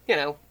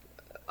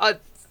 a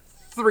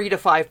 3 to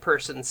 5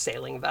 person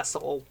sailing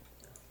vessel.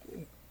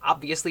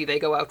 Obviously, they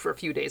go out for a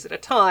few days at a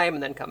time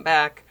and then come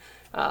back.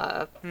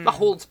 The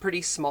hold's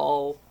pretty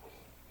small.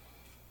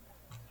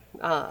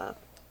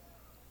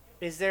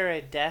 Is there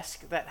a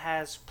desk that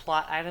has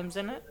plot items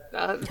in it?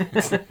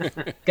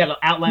 Got an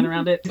outline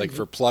around it? Like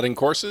for plotting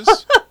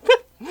courses?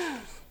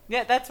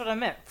 Yeah, that's what I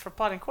meant for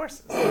plotting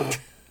courses.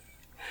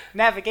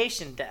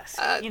 Navigation desk.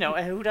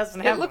 Who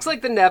doesn't have It looks one?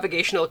 like the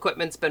navigational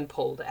equipment's been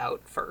pulled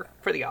out for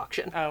the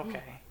auction.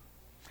 Okay.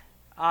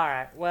 All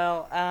right.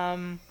 Well,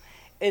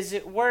 is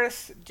it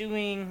worth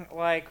doing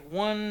like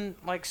one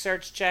like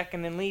search check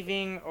and then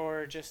leaving,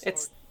 or just?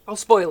 I'll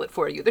spoil it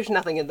for you. There's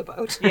nothing in the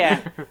boat. Yeah,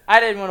 I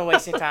didn't want to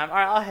waste any time. All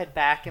right, I'll head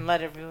back and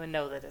let everyone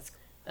know that it's.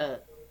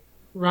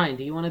 Ryan,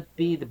 do you want to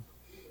be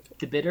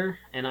the bidder,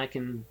 and I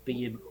can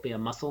be a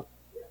muscle?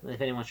 If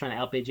anyone's trying to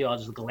outbid you, I'll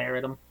just glare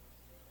at them.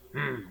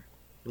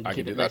 We I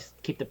keep can it do that.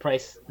 keep the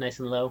price nice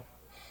and low.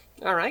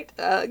 All right.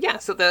 Yeah,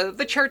 so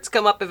the charts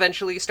come up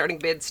eventually. Starting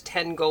bid's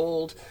 10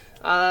 gold.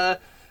 Are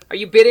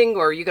you bidding,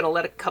 or are you going to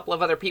let a couple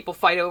of other people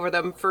fight over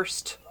them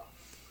first?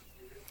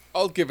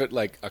 I'll give it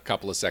like a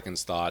couple of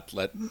seconds thought.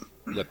 Let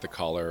the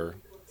caller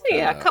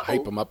Yeah,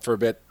 hype him up for a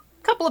bit.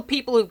 Couple of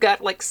people who've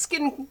got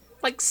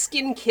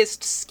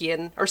skin-kissed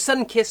skin, or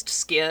sun-kissed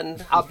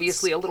skin,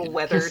 obviously a little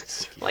weathered.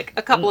 Like,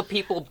 a couple of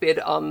people bid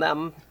on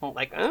them.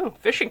 Like, oh,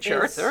 fishing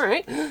charts, all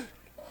right.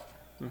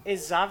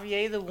 Is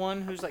Xavier the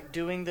one who's like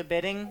doing the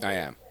bidding? I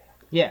am.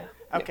 Yeah.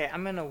 Okay,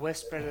 I'm gonna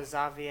whisper to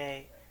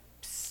Xavier.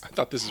 I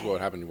thought this is what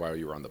happened while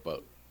you were on the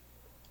boat.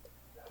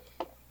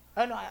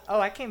 Oh no!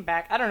 I came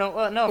back. I don't know.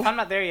 Well, no, if I'm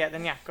not there yet,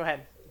 then yeah, go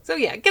ahead. So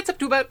yeah, it gets up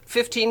to about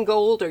 15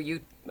 gold. Are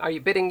you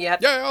bidding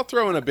yet? Yeah, I'll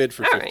throw in a bid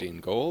for All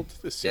 15 gold.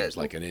 This seems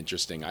like an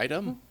interesting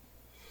item.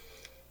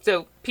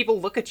 So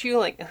people look at you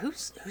like,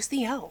 who's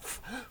the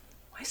elf?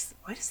 Why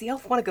does the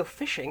elf want to go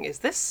fishing? Is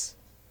this?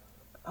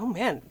 Oh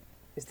man,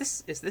 is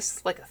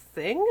this like a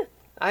thing?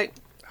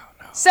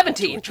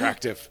 17. Too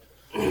attractive.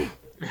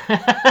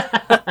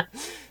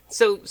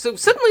 So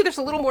suddenly there's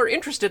a little more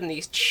interested in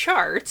these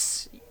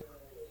charts.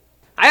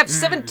 I have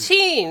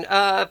 17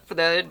 for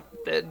the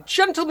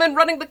gentleman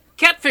running the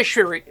catfish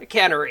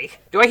cannery.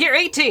 Do I hear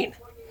 18?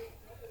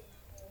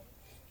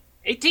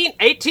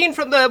 18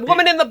 from the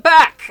woman in the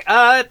back.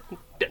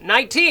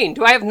 19.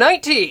 Do I have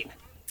 19?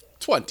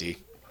 20.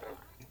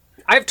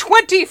 I have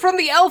 20 from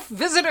the elf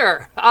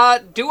visitor.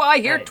 Do I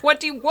hear Right.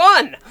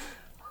 21?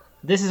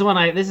 This is when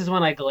I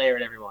glare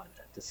at everyone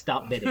to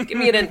stop bidding. Give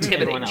me an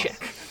intimidating Everyone else.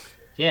 check.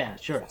 Yeah,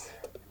 sure.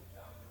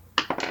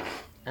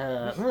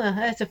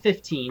 That's a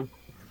 15.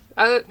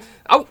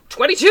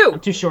 22. I'm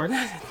too short.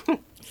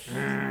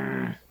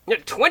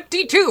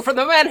 22 from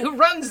the man who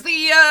runs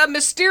the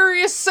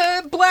mysterious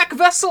black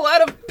vessel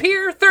out of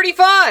Pier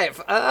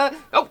 35.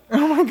 Oh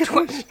my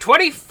gosh.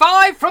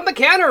 25 from the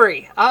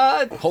cannery.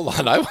 Hold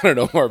on, I want to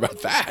know more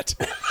about that.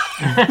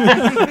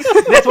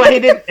 That's why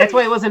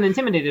he wasn't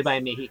intimidated by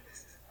me.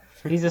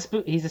 He's a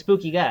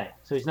spooky guy,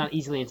 so he's not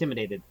easily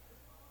intimidated.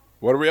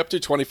 What are we up to?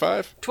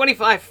 25?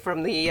 25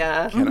 from the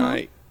Can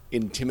I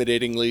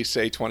intimidatingly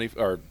say 20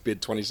 or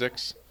bid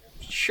 26?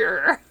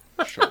 Sure.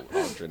 Show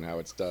Aldrin how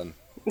it's done.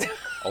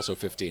 Also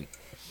 15.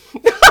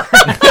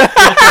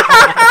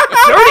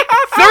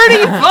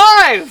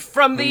 35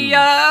 from the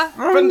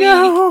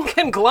the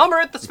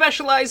conglomerate that's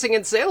specializing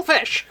in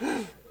sailfish.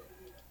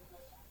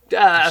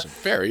 There's some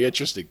very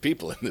interesting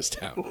people in this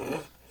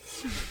town.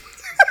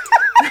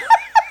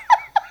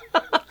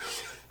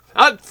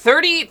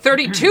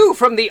 32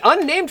 from the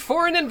unnamed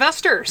foreign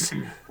investors.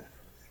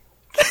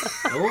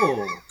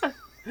 Oh.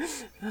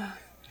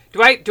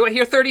 Do I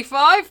hear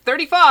 35?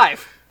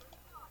 35.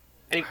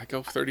 I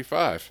go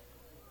 35.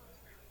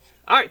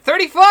 All right,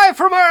 35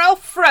 from our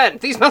elf friend.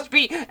 These must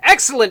be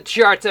excellent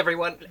charts,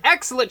 everyone.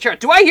 Excellent chart.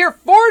 Do I hear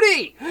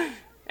 40?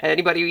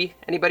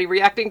 Anybody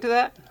reacting to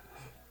that?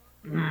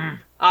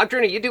 Ogden,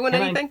 are you doing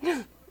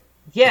anything?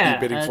 Yeah. Are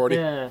you bidding 40?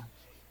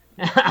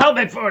 I'll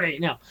bid 40.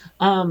 No.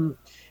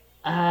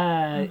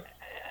 I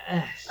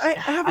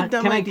have a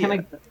dumb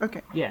idea.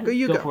 Okay. Yeah.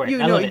 Go for it.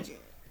 You I know. love it.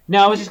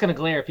 No, I was just gonna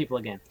glare at people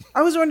again.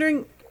 I was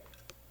wondering,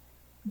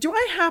 do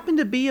I happen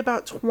to be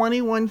about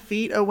 21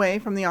 feet away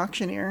from the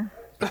auctioneer?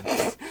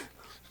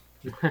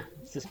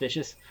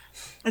 Suspicious.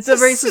 It's a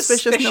very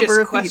suspicious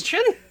number of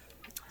question. feet.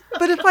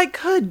 But if I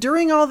could,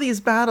 during all these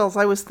battles,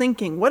 I was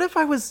thinking, what if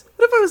I was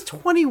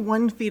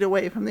 21 feet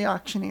away from the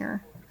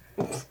auctioneer?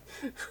 I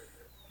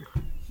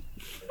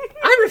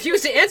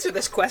refuse to answer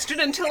this question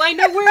until I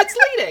know where it's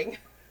leading.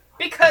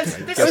 Because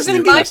this Guess isn't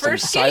you my cast some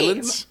first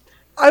game. silence.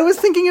 I was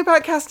thinking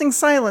about casting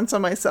silence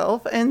on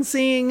myself and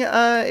seeing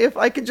if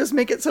I could just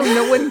make it so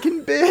no one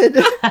can bid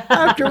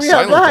after we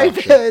have the high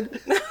Silent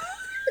bid.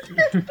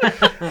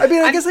 I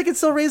mean, I guess I could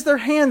still raise their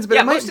hands, but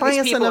Yeah, it might most of buy these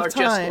us people enough are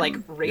time. just like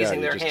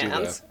raising Yeah, their you just do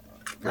hands.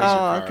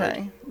 Oh,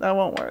 okay. That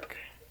won't work.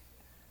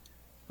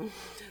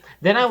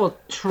 Then I will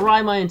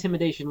try my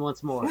intimidation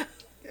once more.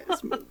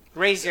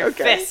 Raise your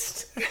Okay.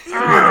 fist.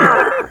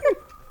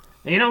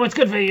 You know what's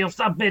good for you? You'll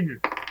stop bidding.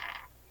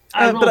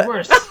 I rolled but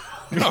worse.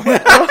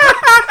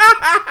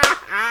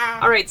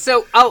 All right,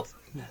 so I'll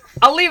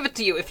leave it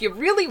to you. If you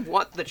really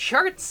want the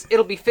charts,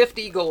 it'll be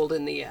 50 gold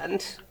in the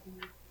end.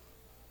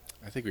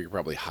 I think we could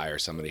probably hire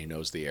somebody who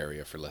knows the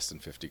area for less than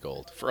 50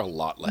 gold. For a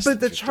lot less But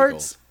than the 50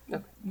 charts.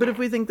 gold. But if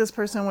we think this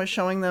person was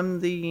showing them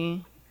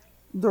the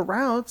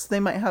routes, they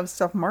might have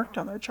stuff marked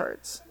on their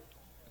charts.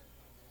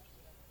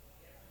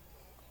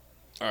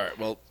 All right.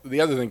 Well,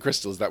 the other thing,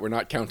 Crystal, is that we're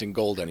not counting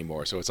gold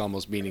anymore, so it's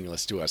almost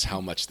meaningless to us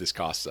how much this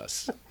costs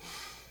us.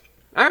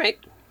 All right.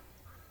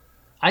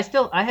 I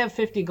have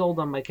 50 gold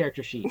on my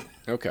character sheet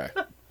Okay.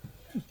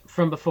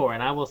 from before,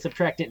 and I will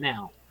subtract it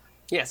now.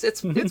 Yes,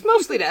 it's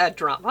mostly to add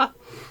drama.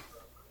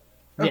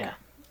 Yeah.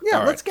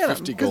 Yeah, All let's right, get them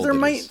 50 because gold there it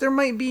might is. there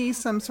might be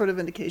some sort of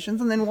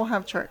indications, and then we'll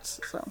have charts.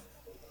 So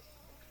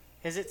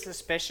Is it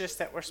suspicious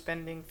that we're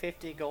spending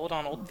 50 gold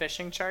on old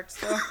fishing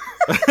charts, though?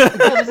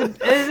 Is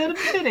it a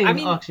bidding I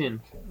mean-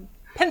 auction?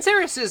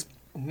 Panzeris's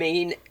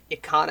main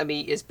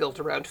economy is built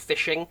around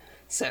fishing,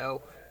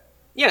 so,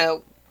 you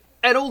know,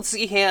 an old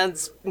sea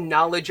hand's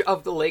knowledge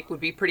of the lake would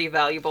be pretty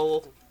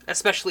valuable,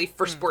 especially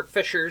for sport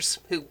fishers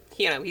who,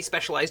 you know, he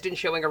specialized in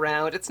showing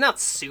around. It's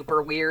not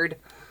super weird.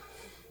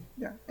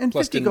 yeah, and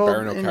Plus, 50 didn't gold.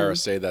 Baron O'Cara and-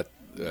 say that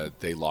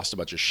they lost a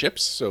bunch of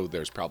ships, so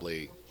there's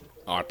probably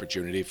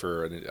opportunity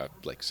for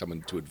like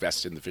someone to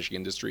invest in the fishing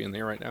industry in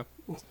there right now?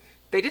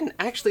 They didn't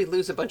actually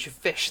lose a bunch of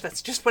fish.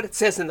 That's just what it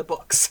says in the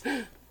books.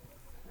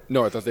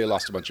 No, I thought they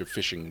lost a bunch of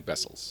fishing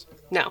vessels.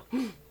 No.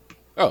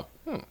 Oh.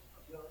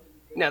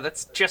 No,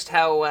 that's just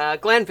how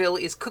Glanville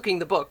is cooking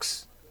the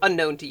books,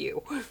 unknown to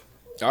you.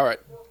 All right.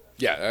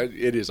 Yeah,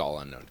 it is all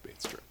unknown to me.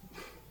 It's true.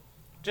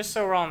 Just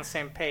so we're all on the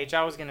same page,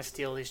 I was going to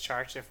steal these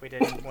charts if we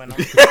didn't win them.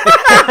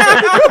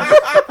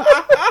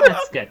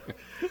 That's good.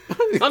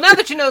 Well, now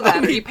that you know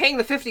that, are you paying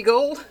the 50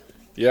 gold?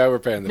 Yeah, we're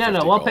paying the No, 50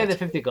 we'll gold. pay the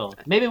 50 gold.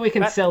 Maybe we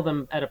can That- sell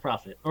them at a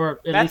profit, or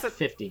at That's least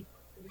 50.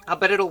 I'll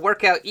bet it'll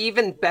work out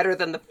even better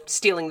than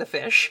stealing the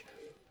fish.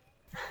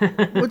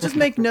 We'll just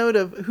make note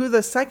of who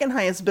the second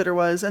highest bidder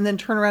was, and then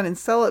turn around and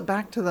sell it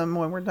back to them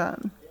when we're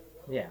done.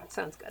 Yeah.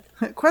 Sounds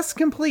good. Quest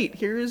complete.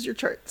 Here is your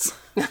charts.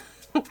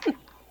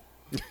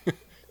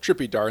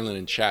 Trippy Darlin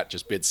in chat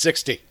just bid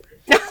 60.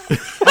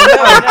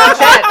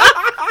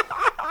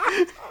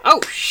 Oh,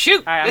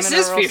 shoot! All right, This I'm going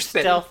is to roll fierce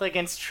spinning. stealth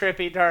against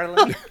Trippy,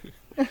 darling.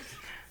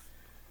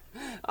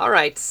 All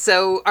right,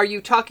 so are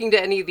you talking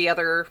to any of the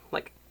other,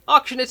 like,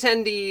 auction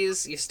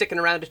attendees? You sticking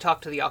around to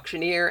talk to the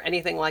auctioneer?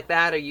 Anything like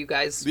that? Are you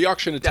guys... The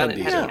auction done and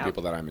attendees heading are the out?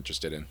 people that I'm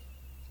interested in.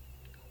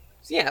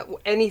 Yeah,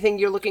 anything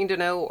you're looking to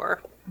know,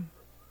 or...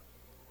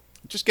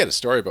 Just get a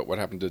story about what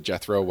happened to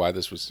Jethro, why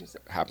this was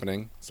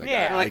happening. It's like,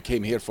 Yeah. I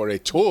came here for a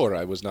tour.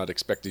 I was not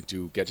expecting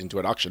to get into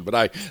an auction, but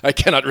I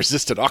cannot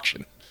resist an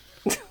auction.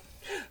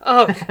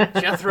 Oh,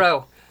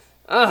 Jethro.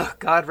 Oh,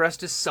 God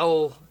rest his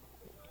soul.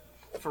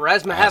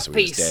 Pharasma have so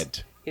he's peace.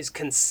 dead. He's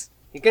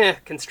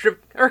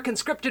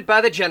conscripted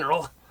by the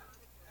general.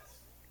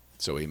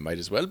 So he might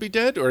as well be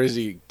dead, or is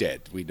he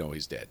dead? We know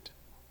he's dead.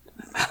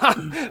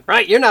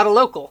 Right, you're not a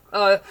local.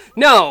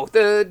 No,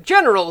 the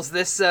general's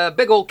this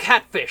big old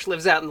catfish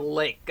lives out in the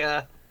lake.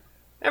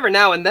 Every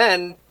now and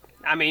then,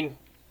 I mean,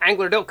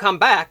 angler don't come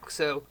back,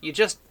 so you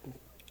just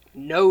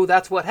know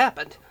that's what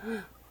happened.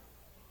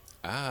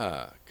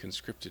 Ah,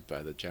 conscripted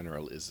by the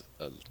general is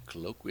a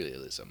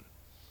colloquialism.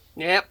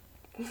 Yep.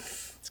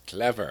 It's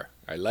clever.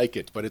 I like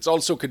it, but it's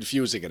also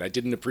confusing, and I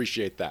didn't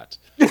appreciate that.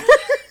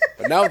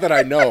 But now that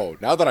I know,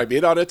 now that I'm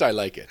in on it, I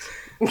like it.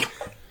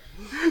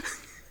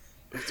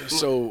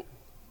 So,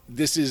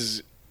 this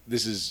is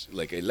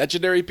like a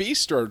legendary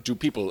beast, or do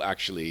people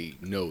actually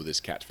know this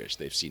catfish?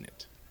 They've seen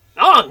it.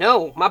 Oh,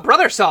 no, my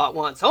brother saw it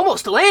once,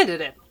 almost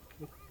landed it.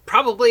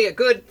 Probably a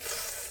good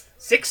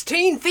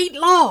 16 feet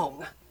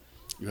long.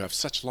 You have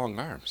such long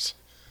arms.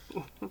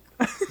 No,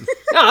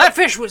 that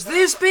fish was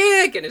this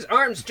big, and his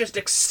arms just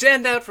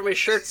extend out from his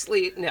shirt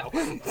sleeve. No.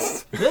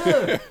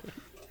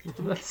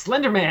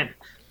 Slender Man.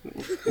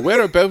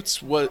 Whereabouts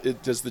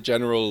does the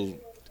general...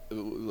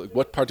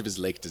 What part of his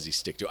lake does he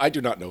stick to? I do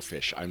not know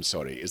fish. I'm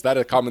sorry. Is that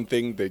a common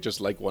thing? They just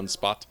like one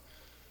spot?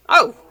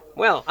 Oh,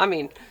 well, I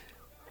mean,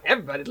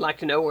 everybody'd like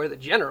to know where the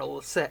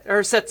general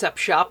sets up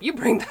shop. You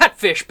bring that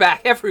fish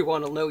back,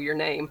 everyone will know your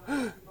name.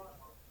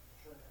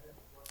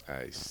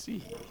 I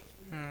see.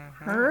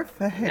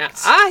 Perfect. Now,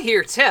 I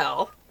hear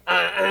tell.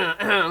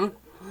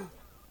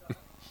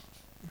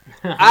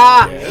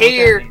 I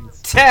hear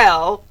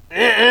tell.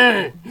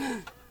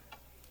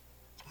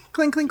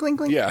 Clink, clink, clink,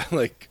 clink. Yeah,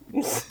 like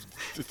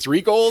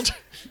 3 gold?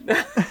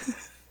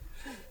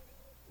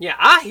 Yeah,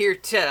 I hear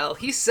tell.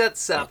 He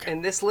sets up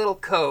in this little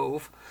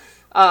cove,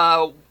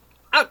 out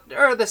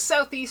the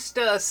southeast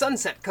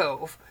Sunset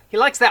Cove. He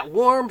likes that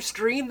warm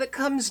stream that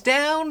comes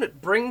down.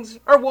 It brings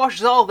or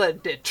washes all the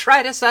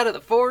detritus out of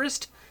the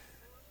forest.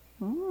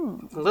 A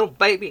little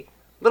baby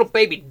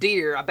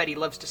deer. I bet he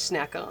loves to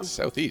snack on.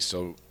 Southeast,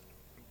 so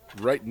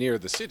right near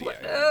the city.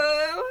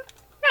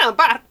 Yeah,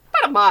 about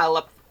a mile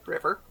up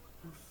river,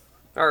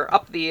 or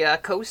up the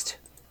coast.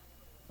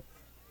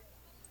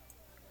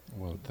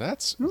 Well,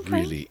 that's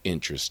really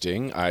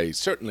interesting. I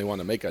certainly want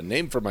to make a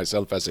name for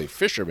myself as a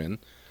fisherman,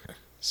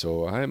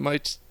 so I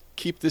might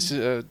keep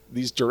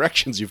these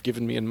directions you've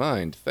given me in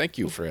mind. Thank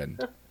you,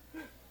 friend.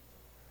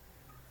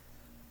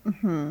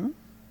 Mm-hmm.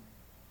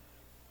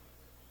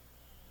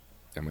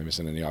 Am I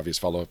missing any obvious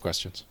follow-up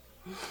questions?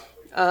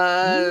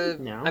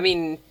 No. I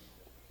mean,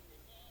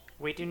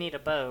 We do need a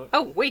boat.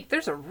 oh wait,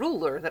 there's a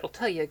ruler that'll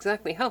tell you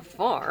exactly how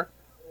far.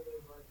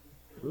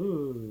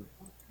 Ooh.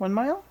 1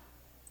 mile?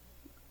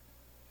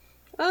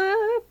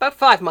 About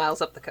 5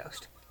 miles up the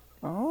coast.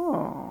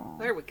 Oh.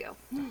 There we go.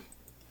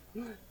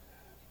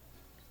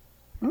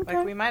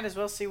 Like, we might as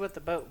well see what the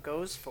boat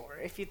goes for.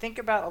 If you think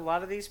about a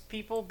lot of these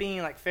people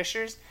being like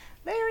fishers,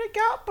 they already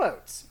got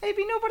boats.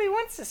 Maybe nobody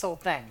wants this whole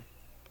thing.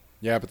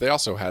 Yeah, but they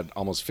also had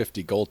almost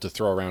 50 gold to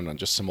throw around on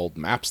just some old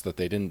maps that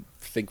they didn't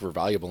think were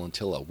valuable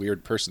until a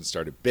weird person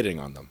started bidding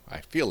on them.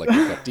 I feel like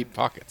they've got deep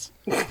pockets.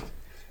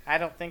 I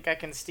don't think I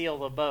can steal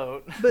the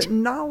boat. But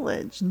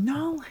knowledge.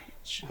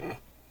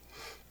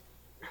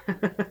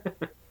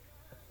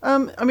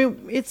 I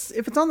mean,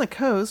 if it's on the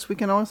coast, we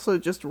can also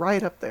just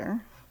ride up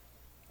there.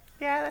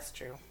 Yeah, that's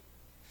true.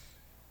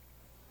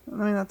 I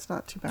mean, that's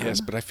not too bad. Yes,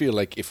 but I feel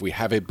like if we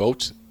have a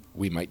boat,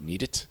 we might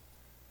need it.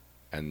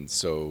 And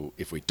so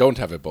if we don't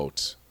have a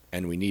boat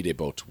and we need a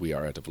boat, we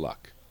are out of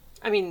luck.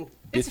 I mean,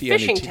 it's a Bithy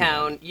fishing anything.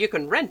 town. You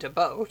can rent a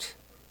boat.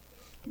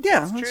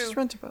 Yeah, That's let's true. just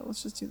rent a boat.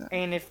 Let's just do that.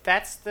 And if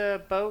that's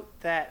the boat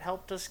that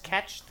helped us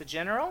catch the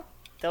general,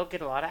 they'll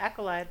get a lot of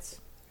accolades.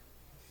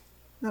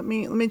 Let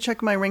me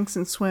check my ranks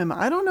and swim.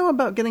 I don't know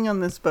about getting on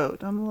this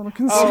boat. I'm a little Oh,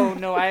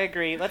 concerned. no, I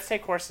agree. Let's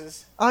take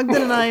horses.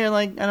 Ogden and I are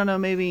like, I don't know,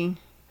 maybe.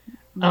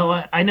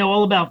 Oh, I know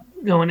all about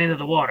going into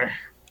the water.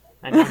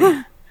 I know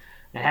that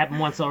happened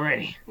once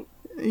already.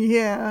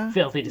 Yeah.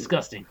 Filthy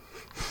disgusting.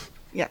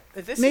 Yeah.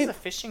 If this Maybe- is a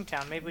fishing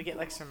town, maybe we get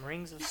like some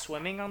rings of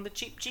swimming on the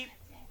cheap.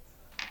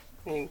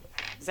 I mean,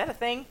 Is that a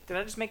thing? Did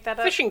I just make that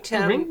up? fishing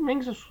town.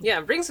 Rings of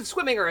Yeah, rings of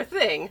swimming are a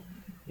thing,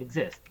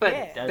 exist. but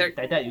Yeah. they're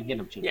I doubt you get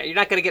them cheap. yeah, you're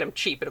not going to get them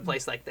cheap at a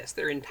place like this.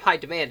 They're in high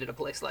demand at a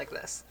place like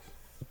this.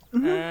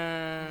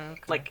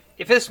 Like,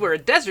 if this were a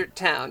desert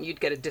town, you'd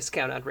get a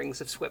discount on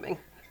rings of swimming.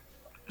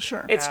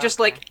 Sure. It's just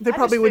like They I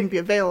probably just wouldn't be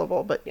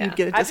available, but Yeah. you'd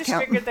get a I just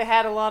discount. figured they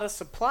had a lot of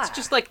supply. it's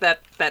just like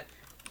that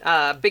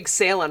big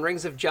sale on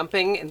rings of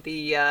jumping in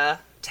the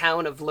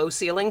town of low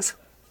ceilings.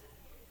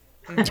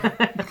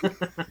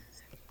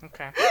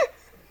 Okay.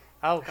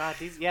 Oh god,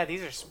 these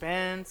are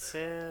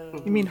expensive.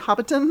 You mean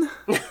Hobbiton?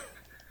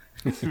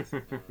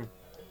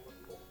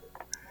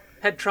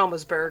 Head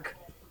Traumasburg.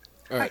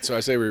 All right, so I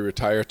say we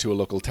retire to a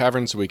local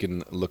tavern so we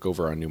can look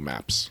over our new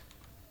maps.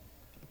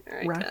 All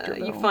right,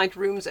 Rafterville. you find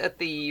rooms at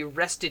the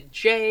Rested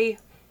J.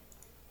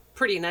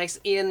 Pretty nice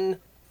inn.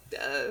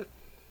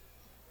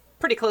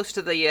 Pretty close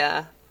to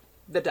the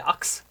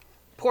docks.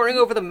 Poring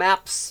over the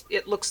maps,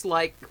 it looks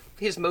like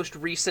his most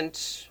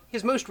recent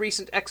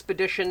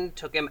expedition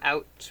took him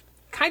out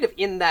kind of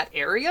in that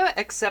area,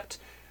 except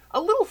a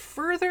little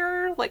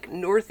further, like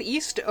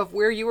northeast of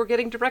where you were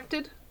getting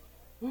directed.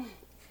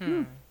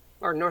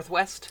 Or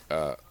northwest.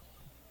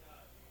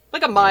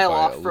 Like a mile by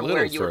off a from where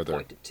little you further. were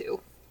pointed to.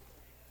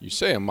 You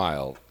say a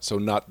mile, so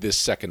not this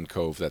second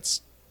cove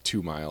that's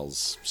 2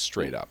 miles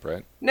straight up,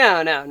 right?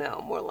 No.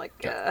 More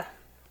like,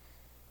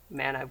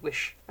 man, I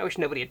wish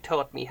nobody had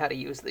taught me how to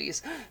use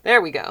these.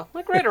 There we go.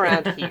 Like right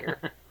around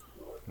here.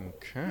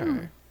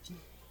 Okay.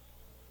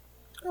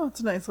 Oh, it's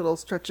a nice little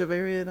stretch of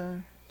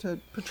area to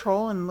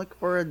patrol and look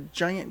for a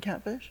giant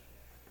catfish.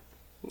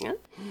 Yeah.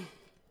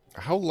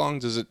 How long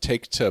does it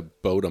take to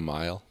boat a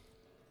mile?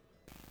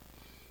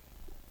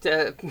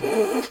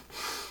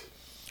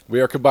 We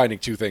are combining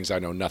two things I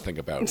know nothing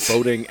about,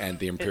 boating and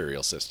the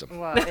imperial system.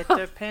 Well, it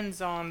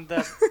depends on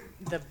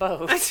the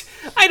boat.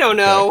 I don't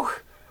know.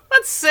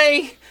 Let's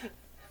say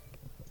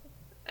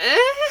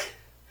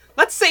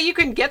you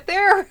can get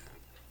there.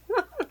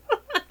 I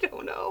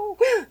don't know.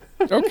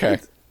 Okay.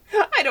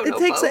 I don't know. It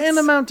takes boats. an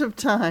amount of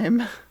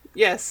time.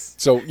 Yes.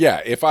 So,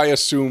 yeah, if I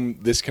assume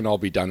this can all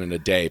be done in a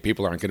day,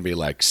 people aren't going to be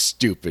like,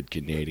 stupid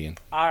Canadian.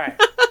 All right.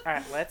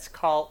 Let's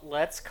call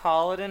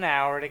it an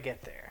hour to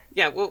get there.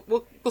 Yeah.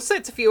 We'll say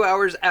it's a few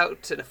hours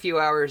out and a few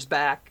hours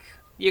back.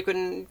 You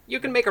can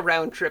make a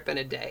round trip in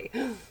a day.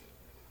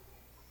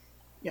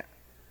 Yeah.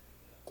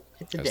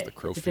 It's a As day. the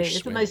crowfish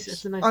it's a nice. swings.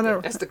 It's a nice On day.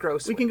 a, That's the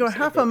gross. we can go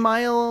half a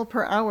mile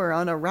per hour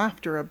on a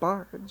raft or a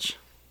barge.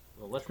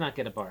 Well, let's not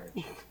get a barge.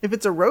 If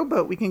it's a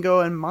rowboat, we can go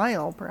a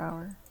mile per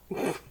hour.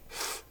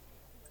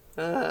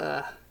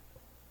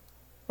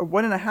 Or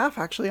 1.5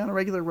 actually on a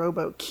regular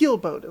rowboat.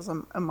 Keelboat is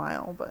a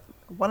mile, but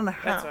 1.5.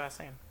 That's what I was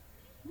saying.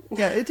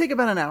 Yeah, it'd take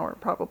about an hour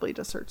probably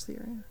to search the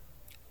area.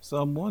 So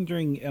I'm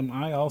wondering, am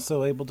I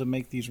also able to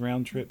make these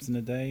round trips in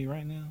a day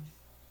right now?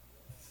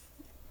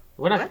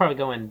 We're not probably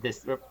going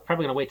this. We're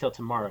probably going to wait till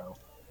tomorrow.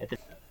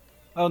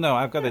 Oh no,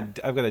 I've got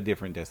a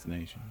different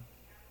destination.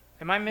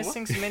 Am I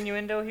missing some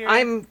innuendo here?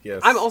 I'm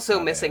Yes, also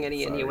my missing bad,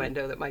 any sorry.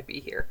 innuendo that might be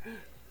here.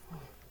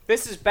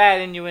 This is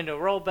bad innuendo.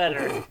 Roll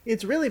better.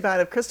 It's really bad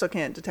if Crystal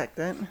can't detect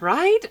it.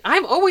 Right?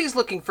 I'm always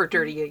looking for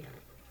dirty.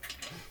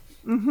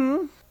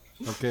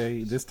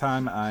 Okay, this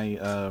time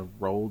I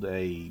rolled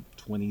a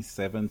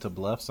 27 to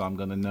bluff, so I'm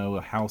going to know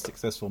how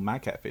successful my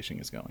catfishing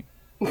is going.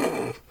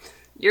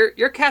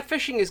 Your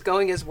catfishing is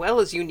going as well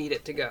as you need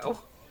it to go.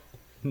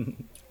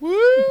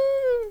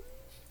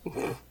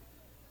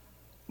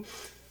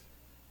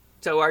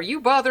 So are you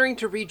bothering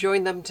to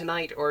rejoin them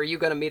tonight, or are you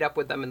going to meet up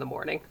with them in the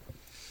morning?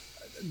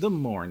 The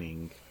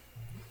morning,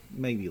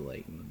 maybe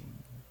late in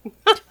the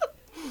morning.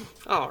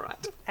 All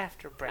right.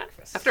 After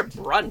breakfast. After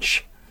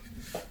brunch.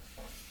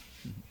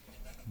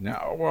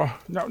 Now,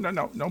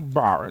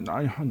 Baron,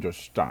 I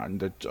understand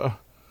that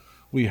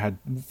we had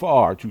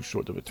far too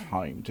short of a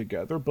time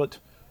together, but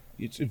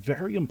it's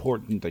very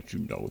important that you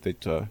know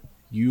that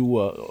you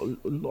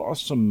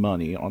lost some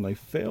money on a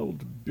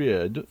failed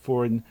bid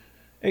for an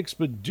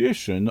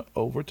expedition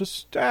over to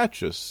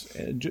Stachys,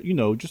 and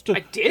just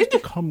to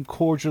come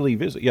cordially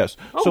visit. Yes.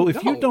 Oh, so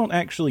if no. you don't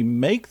actually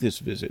make this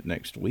visit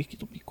next week,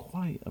 it'll be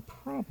quite a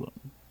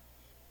problem.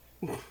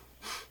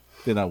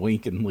 Then I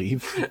wink and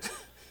leave.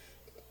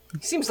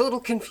 He seems a little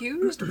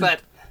confused,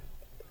 but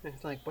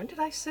it's like, when did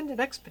I send an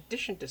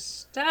expedition to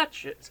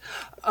Stachys?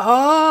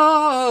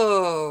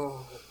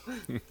 Oh.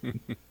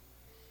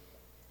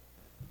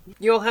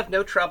 You'll have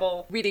no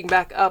trouble reading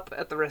back up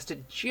at the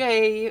Rested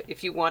J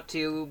if you want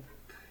to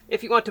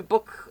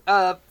book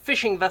a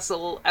fishing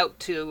vessel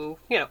out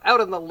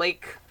on the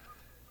lake.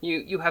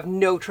 You have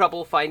no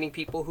trouble finding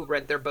people who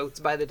rent their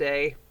boats by the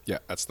day. Yeah,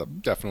 that's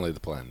definitely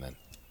the plan then.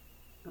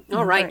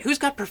 All right, who's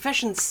got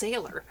profession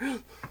sailor?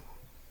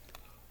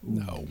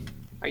 No.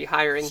 Are you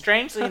hiring?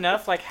 Strangely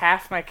enough, like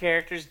half my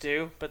characters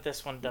do, but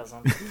this one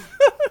doesn't.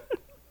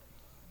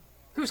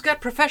 Who's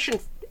got profession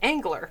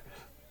angler?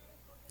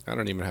 I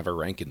don't even have a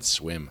rank in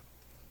swim.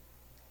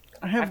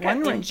 I have I've got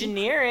one rank.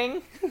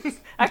 engineering.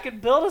 I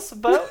could build us a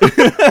boat.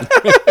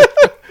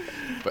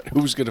 But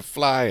who's going to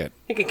fly it?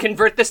 You can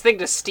convert this thing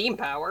to steam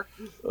power.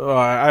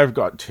 I've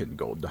got 10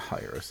 gold to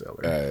hire a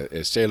sailor.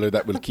 A sailor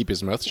that will keep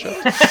his mouth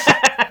shut?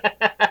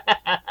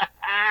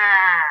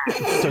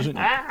 Doesn't-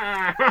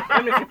 I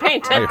mean, if you're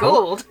paying 10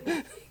 gold,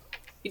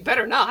 you'd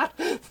better not.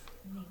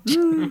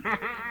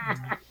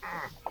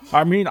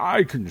 I mean,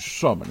 I can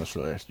summon a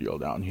celestial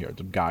down here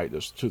to guide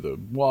us to the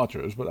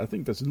waters, but I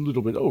think that's a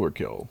little bit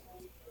overkill.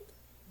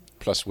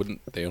 Plus,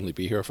 wouldn't they only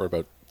be here for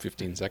about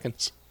 15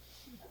 seconds?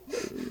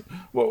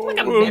 Well,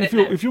 a minute.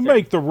 if you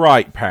make the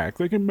right pack,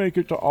 they can make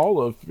it to all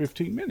of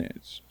 15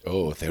 minutes.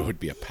 Oh, there would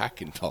be a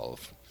pack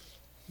involved.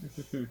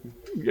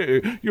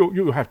 Yeah,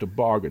 you have to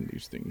bargain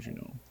these things,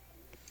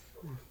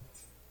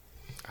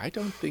 I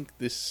don't think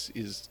this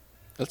is...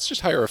 Let's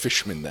just hire a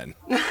fisherman then.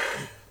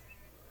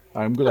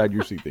 I'm glad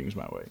you see things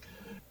my way.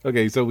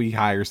 Okay, so we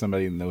hire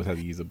somebody that knows how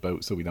to use a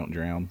boat so we don't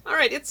drown. All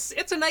right, it's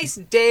a nice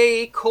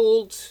day,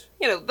 cold.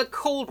 The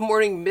cold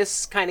morning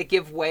mists kind of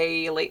give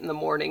way late in the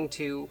morning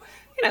to,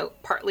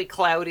 partly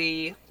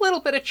cloudy, little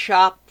bit of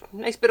chop,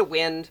 nice bit of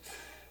wind.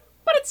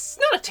 But it's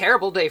not a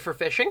terrible day for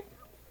fishing.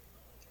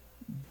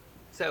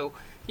 So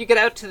you get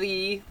out to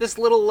this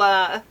little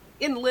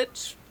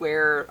inlet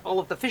where all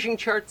of the fishing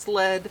charts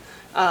led.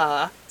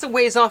 It's a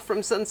ways off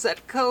from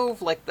Sunset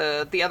Cove, like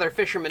the other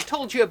fishermen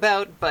told you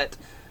about, but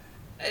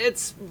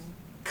it's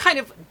kind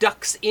of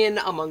ducks in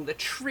among the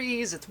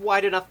trees. It's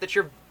wide enough that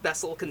your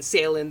vessel can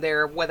sail in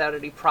there without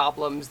any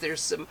problems.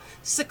 There's some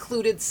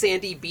secluded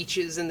sandy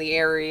beaches in the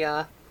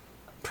area.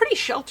 Pretty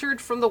sheltered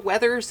from the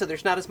weather, so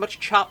there's not as much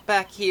chop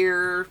back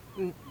here.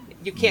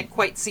 You can't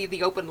quite see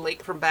the open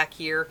lake from back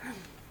here.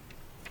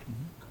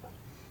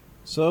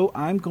 So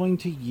I'm going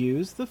to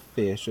use the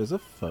fish as a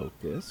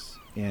focus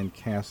and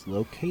cast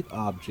Locate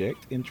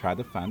Object and try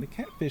to find the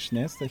catfish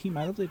nest that he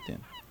might have lived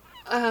in.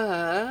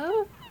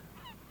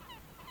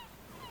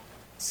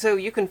 So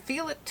you can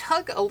feel it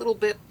tug a little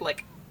bit,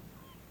 like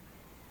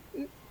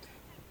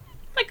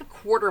a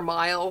quarter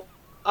mile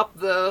up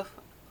the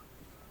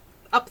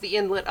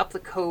inlet, up the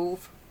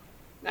cove,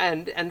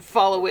 and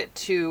follow it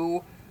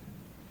to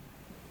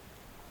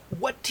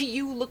what to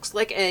you looks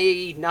like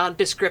a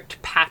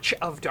nondescript patch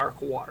of dark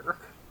water.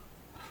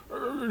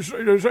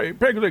 Say,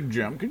 Pegleg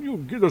Jim, can you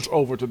get us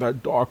over to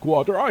that dark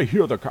water? I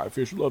hear the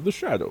catfish love the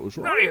shadows,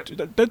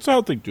 right? That's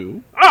how they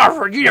do.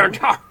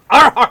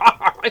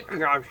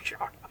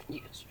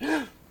 Yes.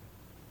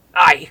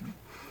 Aye.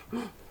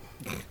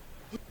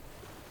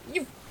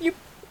 You,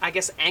 I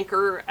guess,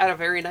 anchor at a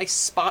very nice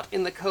spot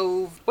in the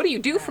cove. What do you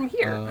do from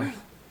here?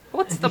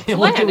 What's the What do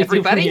plan, we do from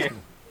everybody? here?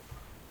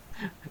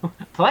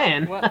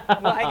 Plan? Well,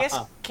 I guess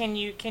can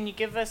you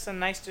give us a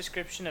nice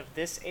description of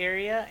this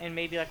area and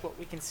maybe like what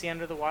we can see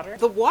under the water?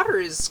 The water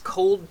is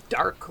cold,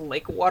 dark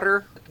lake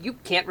water. You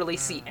can't really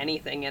see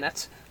anything in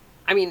it.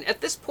 I mean,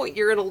 at this point,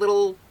 you're in a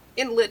little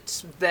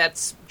inlet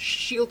that's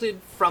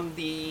shielded from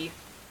the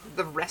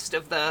rest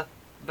of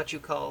what you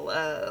call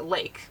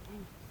lake,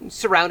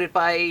 surrounded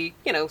by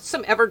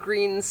some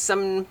evergreens,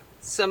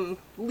 some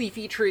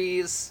leafy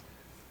trees,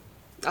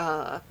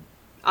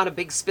 on a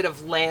big spit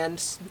of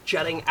land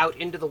jutting out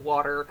into the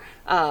water,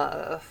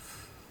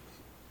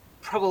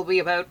 probably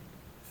about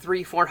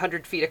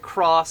 300-400 feet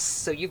across.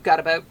 So you've got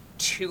about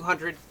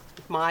 200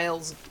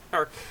 miles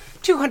or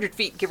 200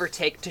 feet, give or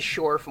take, to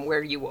shore from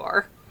where you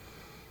are.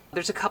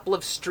 There's a couple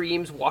of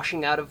streams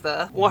washing out of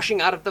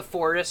the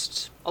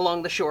forest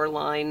along the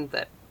shoreline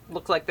that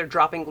look like they're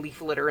dropping leaf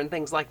litter and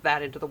things like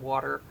that into the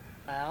water.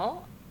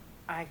 Well,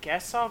 I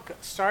guess I'll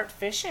start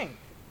fishing.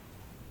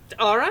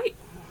 All right.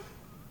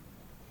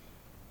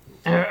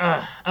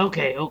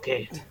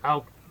 Okay.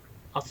 I'll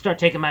start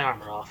taking my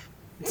armor off.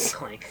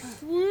 Clink.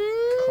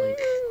 Clink.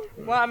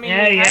 Well, I mean,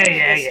 Yeah, we hired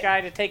yeah, this yeah.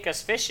 guy to take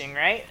us fishing,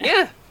 right?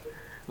 Yeah.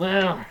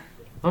 Well,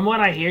 From what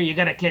I hear, you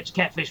gotta catch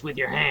catfish with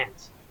your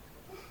hands.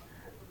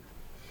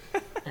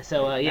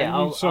 So yeah,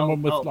 I need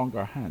someone with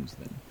longer hands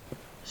then.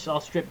 So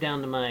I'll strip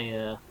down to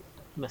my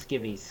my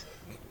skivvies,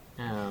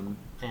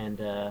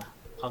 and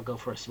I'll go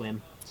for a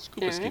swim.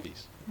 Scuba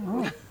skivvies.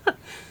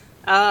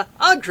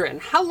 Ogdrin,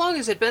 how long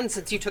has it been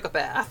since you took a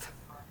bath?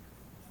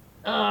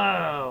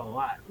 Oh,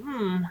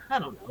 I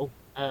don't know.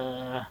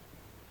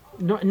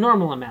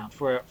 Normal amount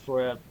for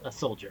a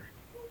soldier,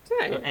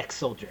 Okay.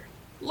 ex-soldier.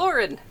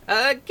 Lauren,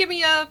 give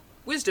me a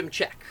wisdom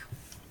check.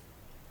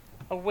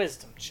 A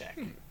wisdom check.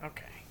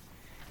 Okay.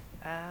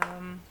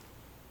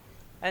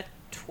 At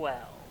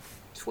 12.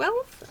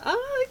 12?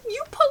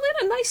 You pull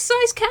in a nice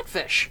sized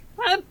catfish.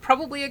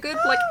 Probably a good,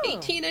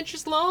 18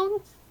 inches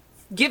long.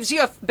 Gives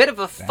you a bit of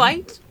a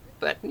fight,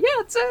 but yeah,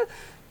 it's a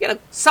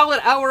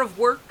solid hour of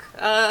work.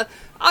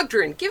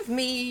 Ogdrin, give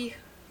me...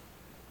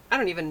 I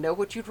don't even know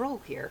what you'd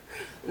roll here.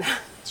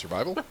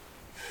 Survival?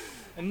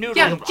 A noodle.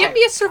 Yeah, give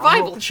me a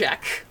survival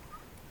check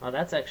Oh,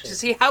 that's actually to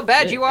see how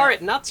bad you are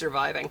at not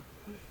surviving.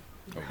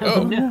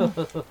 Oh, no.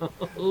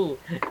 Oh,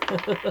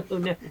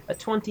 no. A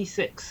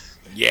 26.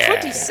 yeah.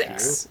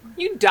 26.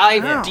 You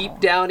dive deep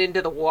down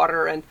into the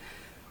water, and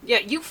yeah,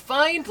 you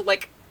find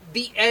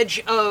the edge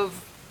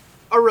of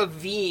a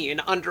ravine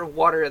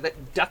underwater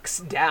that ducks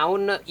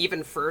down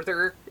even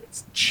further.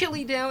 It's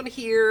chilly down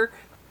here,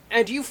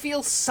 and you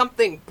feel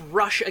something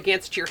brush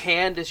against your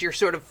hand as you're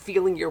sort of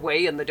feeling your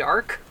way in the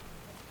dark.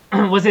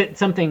 Was it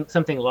something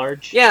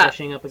large? Yeah,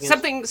 Brushing up against?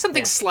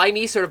 something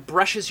slimy sort of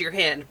brushes your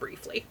hand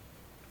briefly.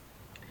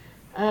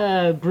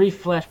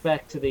 Brief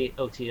flashback to the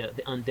OTO,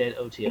 the undead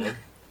OTO.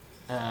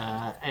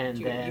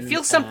 And then You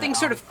feel something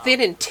sort of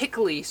thin and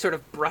tickly sort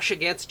of brush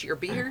against your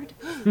beard.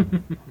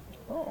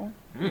 Ooh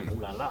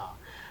la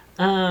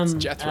la.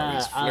 Jethro,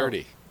 he's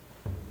flirty.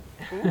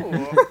 Ooh.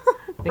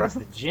 I think it's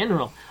the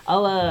general.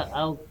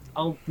 I'll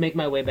make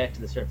my way back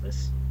to the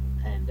surface,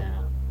 and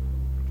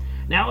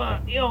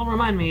now you'll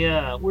remind me.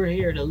 We're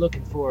here to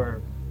looking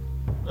for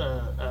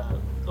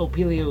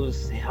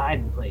Opelio's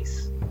hiding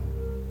place.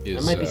 There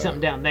might be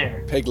something down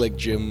there. Peg-leg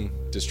Jim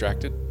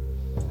distracted?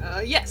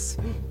 Yes.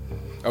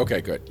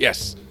 Okay, good.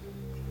 Yes.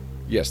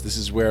 Yes, this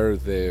is where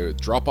the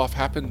drop-off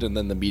happened, and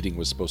then the meeting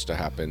was supposed to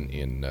happen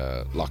in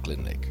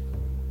Lachlan Lake.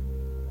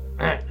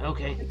 Alright,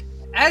 okay.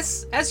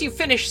 As you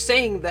finish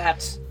saying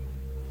that,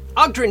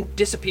 Ogdrin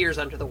disappears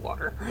under the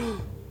water.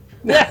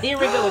 Here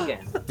we go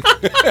again.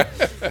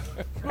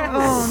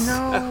 Oh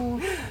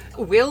no.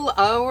 Will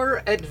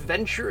our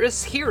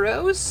adventurous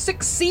heroes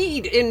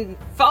succeed in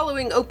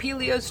following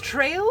Opelio's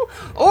trail,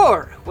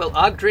 or will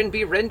Ogdrin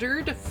be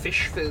rendered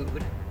fish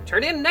food?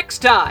 Turn in next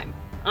time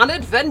on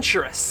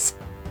Adventurous.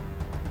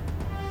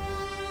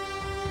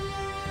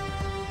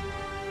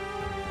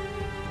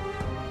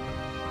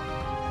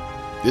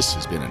 This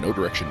has been a No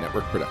Direction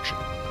Network production.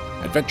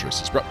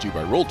 Adventurous is brought to you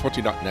by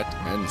Roll20.net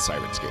and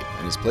Sirenscape,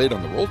 and is played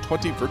on the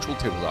Roll20 virtual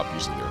tabletop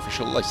using their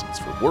official license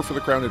for War for the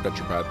Crown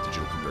Adventure Path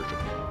digital conversion,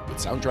 with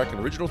soundtrack and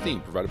original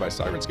theme provided by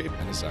Sirenscape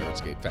and a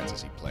Sirenscape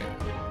fantasy player.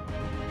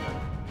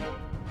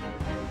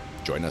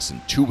 Join us in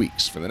 2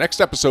 weeks for the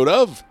next episode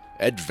of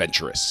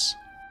Adventurous.